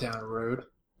that out down the road.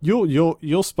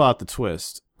 You'll spot the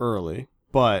twist early,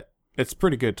 but it's a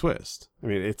pretty good twist. I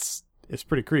mean, it's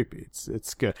pretty creepy.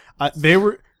 It's good.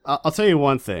 I'll tell you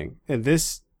one thing, and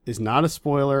this is not a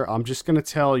spoiler. I'm just going to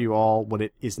tell you all what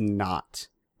it is not.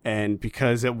 And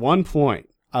because at one point,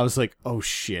 I was like, oh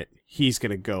shit, he's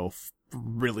going to go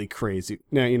really crazy.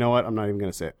 No, you know what? I'm not even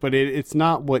going to say it. But it's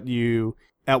not what you...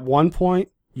 At one point,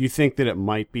 you think that it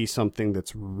might be something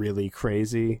that's really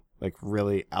crazy, like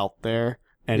really out there,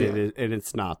 and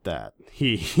it's not that.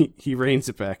 He reins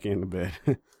it back in a bit.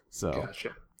 So.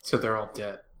 Gotcha. So they're all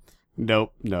dead.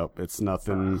 Nope. It's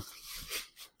nothing...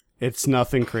 It's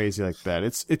nothing crazy like that.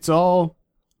 It's all...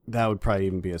 That would probably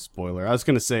even be a spoiler. I was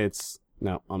going to say it's...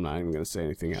 No, I'm not even going to say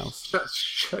anything else.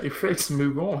 Shut your face and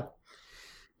move on.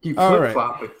 You All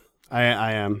flip-flopping. right.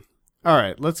 I am. All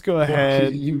right, let's go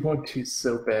ahead. You want to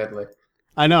so badly.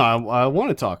 I know. I want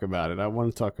to talk about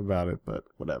it. But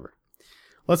whatever.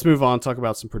 Let's move on. Talk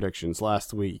about some predictions.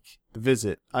 Last week, The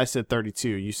Visit. I said 32.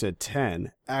 You said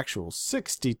 10. Actual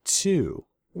 62.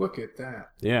 Look at that.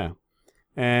 Yeah.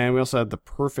 And we also had The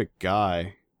Perfect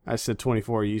Guy. I said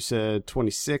 24. You said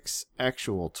 26.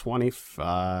 Actual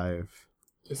 25.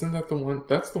 Isn't that the one?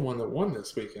 That's the one that won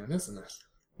this weekend, isn't it?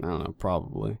 I don't know.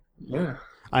 Probably. Yeah.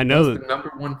 I know That's that the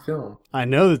 #1 film. I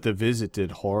know that The Visit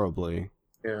did horribly.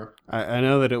 Yeah. I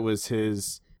know that it was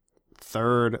his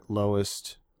third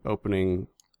lowest opening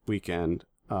weekend.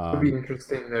 It'll be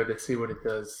interesting though to see what it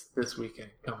does this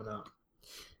weekend coming up.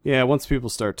 Yeah, once people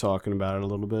start talking about it a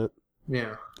little bit.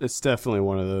 Yeah. It's definitely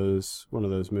one of those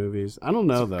movies. I don't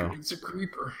know though. It's a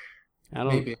creeper. I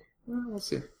don't. Maybe. Well, we'll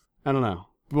see. I don't know.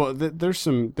 Well, there's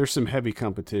some heavy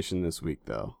competition this week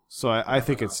though, so I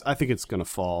think it's gonna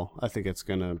fall. I think it's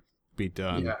gonna be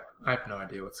done. Yeah, I have no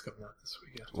idea what's coming out this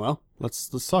weekend. Well, let's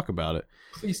talk about it.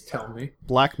 Please tell me.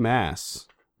 Black Mass.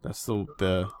 That's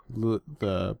the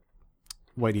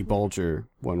Whitey Bulger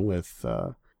one with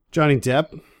Johnny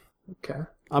Depp. Okay.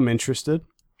 I'm interested.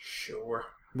 Sure.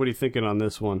 What are you thinking on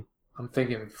this one? I'm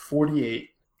thinking 48.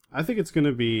 I think it's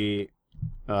gonna be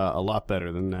a lot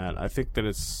better than that. I think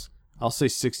that I'll say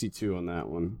 62 on that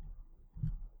one.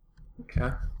 Okay.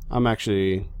 I'm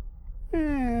actually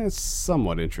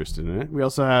somewhat interested in it. We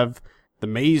also have The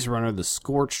Maze Runner, The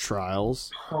Scorch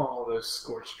Trials. Oh, those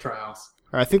Scorch Trials.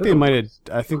 Or I think they might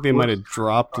have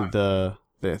dropped the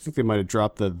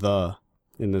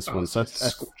in this one. So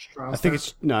Scorch Trials. I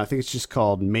think it's just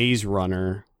called Maze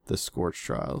Runner, The Scorch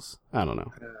Trials. I don't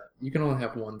know. You can only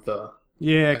have one the.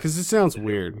 Yeah, because it sounds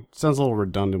weird. It sounds a little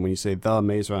redundant when you say The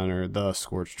Maze Runner, The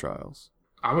Scorch Trials.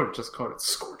 I would have just called it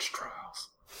Scorch Trials.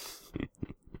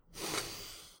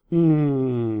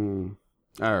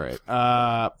 All right.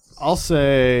 I'll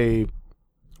say.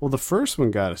 Well, the first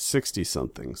one got a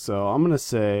 60-something, so I'm gonna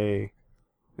say.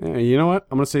 You know what?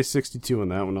 I'm gonna say 62 on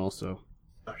that one also.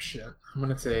 Oh shit! I'm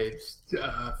gonna say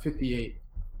 58.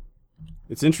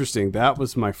 It's interesting. That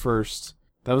was my first.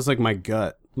 That was like my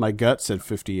gut. My gut said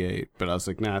 58, but I was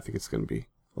like, nah, I think it's gonna be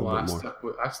a little bit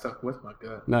more. I stuck with my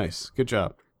gut. Nice, good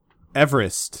job.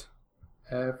 Everest.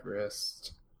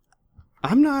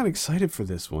 I'm not excited for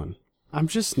this one. I'm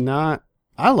just not.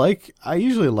 I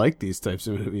usually like these types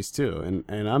of movies too,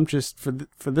 and I'm just for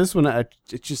this one.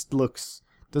 It just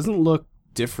doesn't look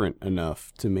different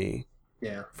enough to me.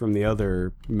 Yeah. From the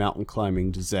other mountain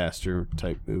climbing disaster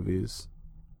type movies.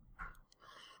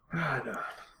 I know.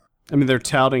 I mean, they're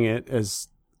touting it as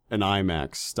an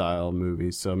IMAX style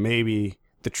movie, so maybe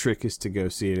the trick is to go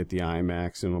see it at the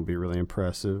IMAX and it'll be really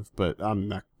impressive. But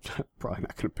I'm probably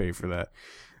not going to pay for that.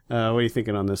 What are you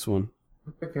thinking on this one?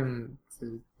 I'm thinking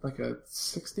like a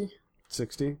 60.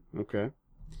 60? Okay.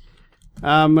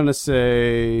 I'm gonna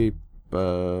say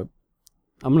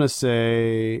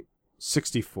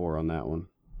 64 on that one.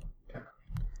 Okay.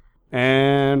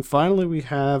 And finally, we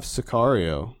have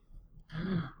Sicario.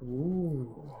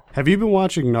 Ooh. Have you been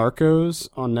watching Narcos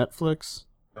on Netflix?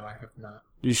 No, I have not.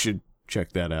 You should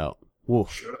check that out. Whoa.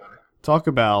 Should I? Talk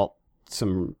about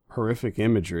some horrific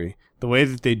imagery. The way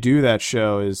that they do that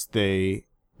show is they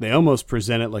almost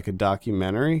present it like a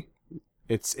documentary.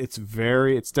 It's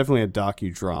definitely a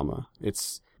docudrama.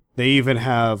 They even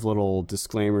have little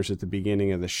disclaimers at the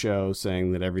beginning of the show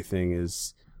saying that everything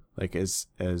is like as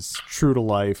true to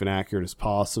life and accurate as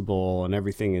possible, and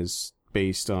everything is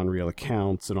based on real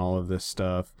accounts and all of this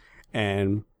stuff.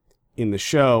 And in the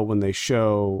show, when they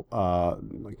show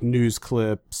like news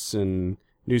clips and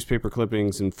newspaper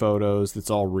clippings and photos, that's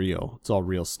all real. It's all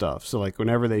real stuff. So like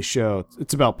whenever they show,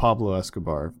 it's about Pablo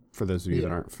Escobar, for those of you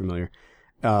that aren't familiar.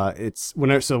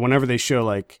 Whenever they show,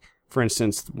 like, for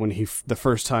instance, when the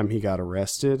first time he got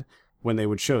arrested, when they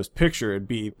would show his picture, it'd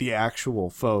be the actual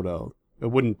photo. It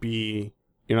wouldn't be,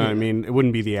 you know what I mean? It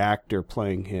wouldn't be the actor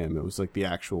playing him. It was like the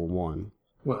actual one.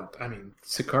 Well, I mean,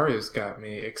 Sicario's got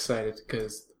me excited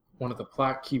because one of the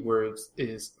plot keywords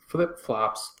is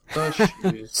flip-flops, the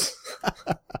shoes.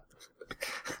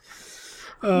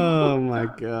 Oh my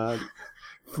god.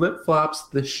 Flip-flops,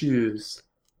 the shoes.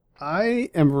 I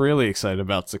am really excited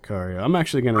about Sicario. I'm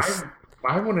actually going to...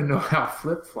 I want to know how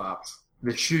flip-flops,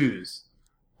 the shoes,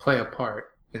 play a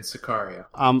part in Sicario.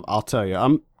 I'll tell you.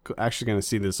 I'm actually going to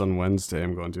see this on Wednesday.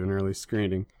 I'm going to an early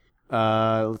screening.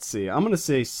 Let's see. I'm going to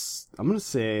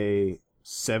say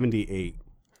 78.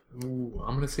 Ooh,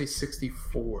 I'm going to say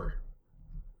 64.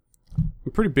 I'm a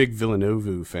pretty big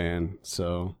Villeneuve fan,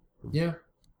 so... Yeah.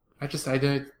 This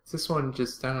one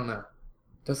just, I don't know.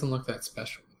 Doesn't look that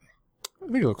special. I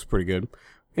think it looks pretty good.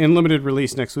 In limited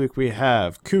release next week, we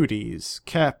have Cooties,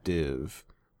 Captive,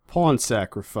 Pawn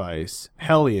Sacrifice,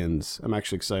 Hellions. I'm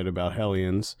actually excited about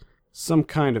Hellions. Some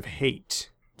Kind of Hate.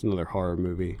 It's another horror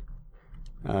movie.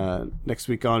 Next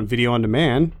week on Video on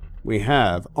Demand, we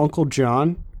have Uncle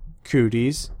John,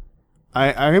 Cooties.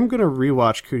 I am going to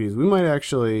rewatch Cooties. We might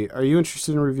actually... Are you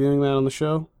interested in reviewing that on the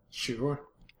show? Sure.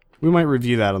 We might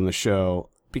review that on the show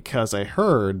because I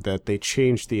heard that they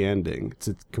changed the ending. It's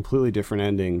a completely different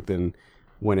ending than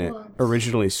when it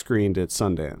originally screened at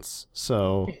Sundance.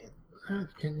 So...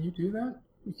 Can you do that?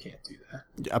 You can't do that.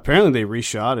 Apparently they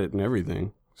reshot it and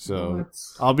everything. So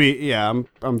What?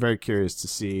 I'm very curious to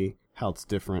see how it's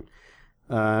different.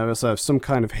 I also have Some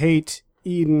Kind of Hate,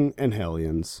 Eden, and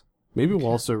Hellions. Maybe we'll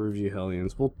also review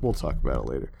Hellions. We'll talk about it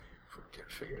later. Get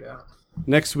it figured out.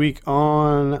 Next week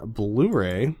on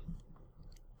Blu-ray,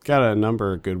 got a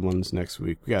number of good ones next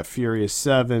week. We got Furious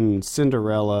 7,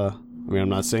 Cinderella. I mean, I'm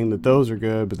not saying that those are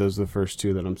good, but those are the first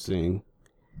two that I'm seeing.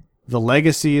 The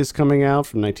Legacy is coming out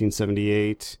from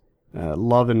 1978.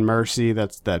 Love and Mercy,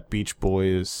 that's that Beach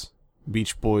Boys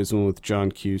one with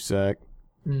John Cusack.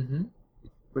 Mm-hmm.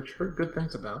 Which heard good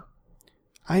things about.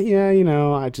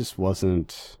 I just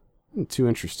wasn't too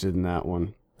interested in that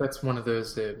one. That's one of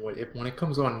those that when it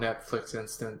comes on Netflix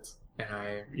instant and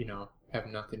I, have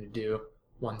nothing to do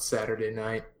one Saturday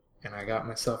night and I got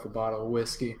myself a bottle of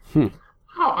whiskey,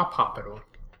 I'll pop it on.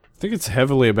 I think it's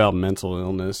heavily about mental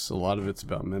illness. A lot of it's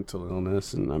about mental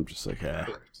illness, and I'm just like,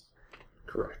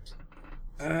 Correct.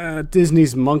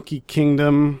 Disney's Monkey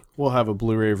Kingdom. We'll have a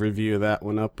Blu-ray review of that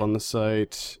one up on the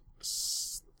site.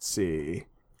 Let's see.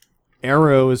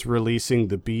 Arrow is releasing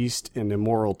The Beast and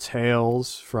Immoral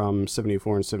Tales from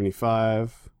 74 and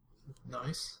 75.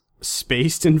 Nice.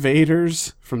 Spaced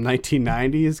Invaders from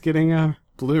 1990 is getting a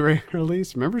Blu-ray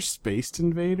release. Remember Spaced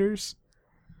Invaders?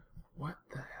 What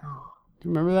the hell? Do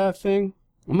you remember that thing?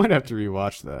 I might have to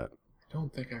rewatch that. I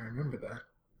don't think I remember that.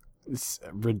 It's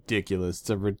ridiculous. It's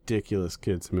a ridiculous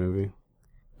kids movie.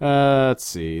 Let's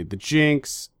see. The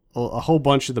Jinx. A whole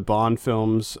bunch of the Bond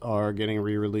films are getting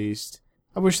re-released.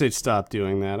 I wish they'd stop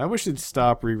doing that. I wish they'd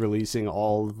stop re-releasing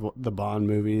all of the Bond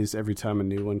movies every time a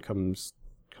new one comes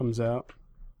out.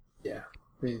 Yeah.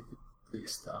 Please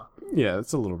stop. Yeah,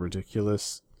 it's a little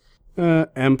ridiculous.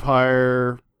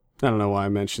 Empire. I don't know why I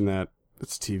mentioned that.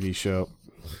 It's a TV show.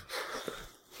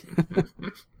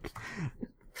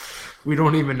 We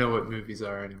don't even know what movies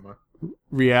are anymore.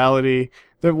 Reality.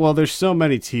 There's so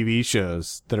many TV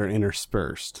shows that are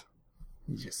interspersed.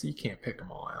 You can't pick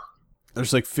them all out.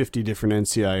 There's like 50 different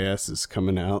NCISs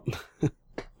coming out. Good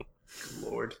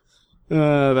Lord.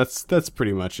 That's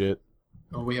pretty much it.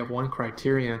 Oh, we have one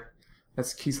Criterion.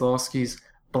 That's Kieslowski's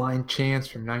Blind Chance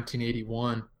from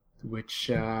 1981,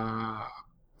 which I'm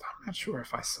not sure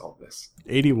if I saw this.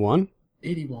 81?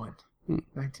 81.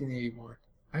 1981.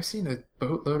 I've seen a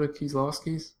boatload of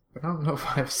Kieslowski's, but I don't know if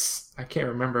I can't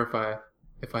remember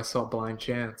if I saw Blind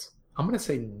Chance. I'm going to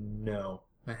say no,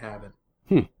 I haven't.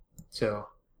 So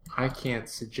I can't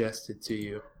suggest it to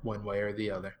you one way or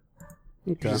the other.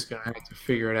 Okay. You're just going to have to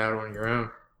figure it out on your own.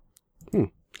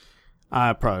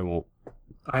 I probably won't.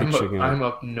 I'm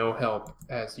of no help,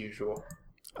 as usual.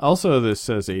 Also, this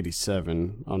says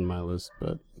 87 on my list,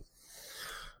 but...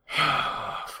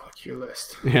 Fuck your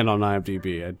list. And on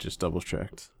IMDb, I just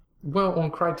double-checked. Well,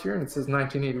 on Criterion, it says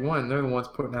 1981. They're the ones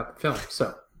putting out the film,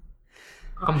 so...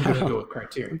 I'm going to go with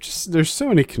Criterion. There's so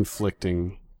many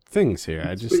conflicting things here.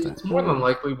 It's more than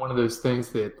likely one of those things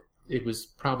that it was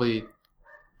probably...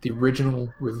 The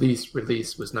original release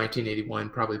was 1981,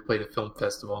 probably played at film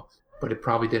festival, but it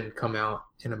probably didn't come out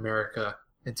in America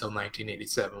until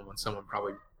 1987 when someone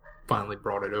probably finally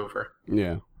brought it over.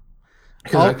 Yeah.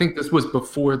 Because I think this was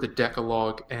before the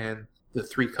Decalogue and the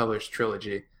Three Colors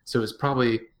trilogy, so it was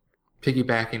probably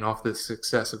piggybacking off the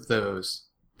success of those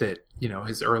that,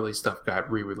 his early stuff got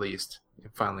re-released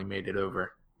and finally made it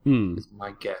over. Is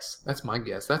my guess. That's my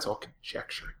guess. That's all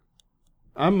conjecture.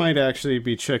 I might actually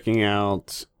be checking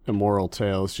out Immoral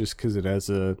Tales just because it has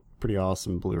a pretty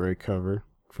awesome Blu-ray cover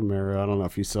from Arrow. I don't know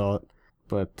if you saw it,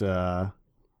 but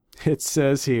it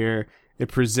says here, it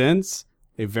presents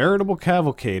a veritable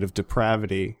cavalcade of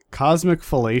depravity, cosmic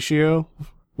fellatio,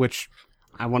 which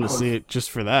I want to see it just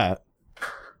for that,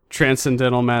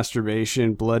 transcendental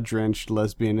masturbation, blood-drenched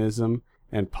lesbianism,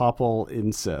 and papal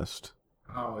incest.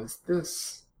 Oh, is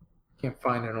this... Can't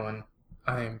find it on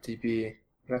IMDb,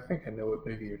 but I think I know what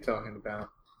movie you're talking about.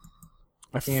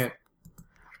 I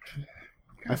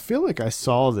feel like I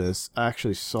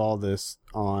actually saw this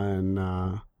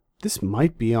on, this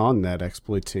might be on that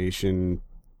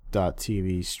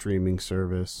exploitation.tv streaming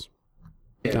service.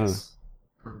 Yes.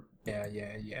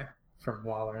 Yeah. From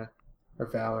Valorant.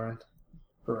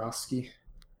 Borowski.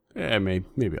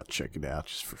 maybe I'll check it out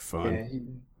just for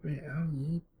fun.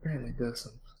 He apparently does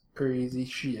some crazy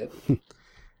shit.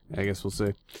 I guess we'll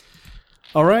see.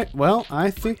 All right, well, I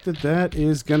think that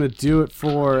is going to do it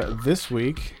for this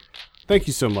week. Thank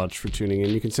you so much for tuning in.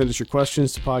 You can send us your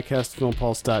questions to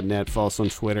podcast@filmpulse.net. Follow us on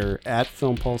Twitter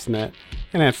 @FilmPulseNet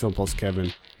and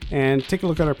 @FilmPulseKevin. And take a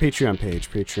look at our Patreon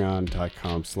page,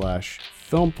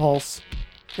 patreon.com/FilmPulse.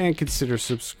 And consider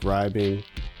subscribing.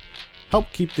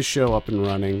 Help keep the show up and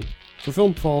running. For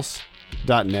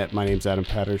FilmPulse.net, my name's Adam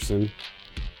Patterson.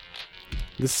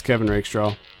 This is Kevin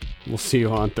Rakestraw. We'll see you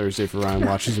on Thursday for Ryan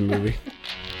Watches a Movie.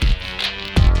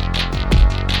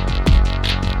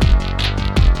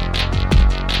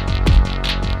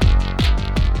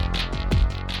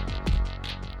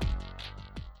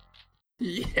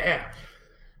 Yeah.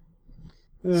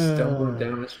 Stumbling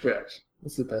down the stretch.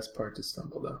 That's the best part to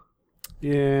stumble, though.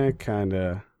 Yeah,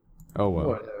 kinda. Oh well.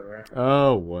 Whatever.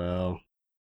 Oh well.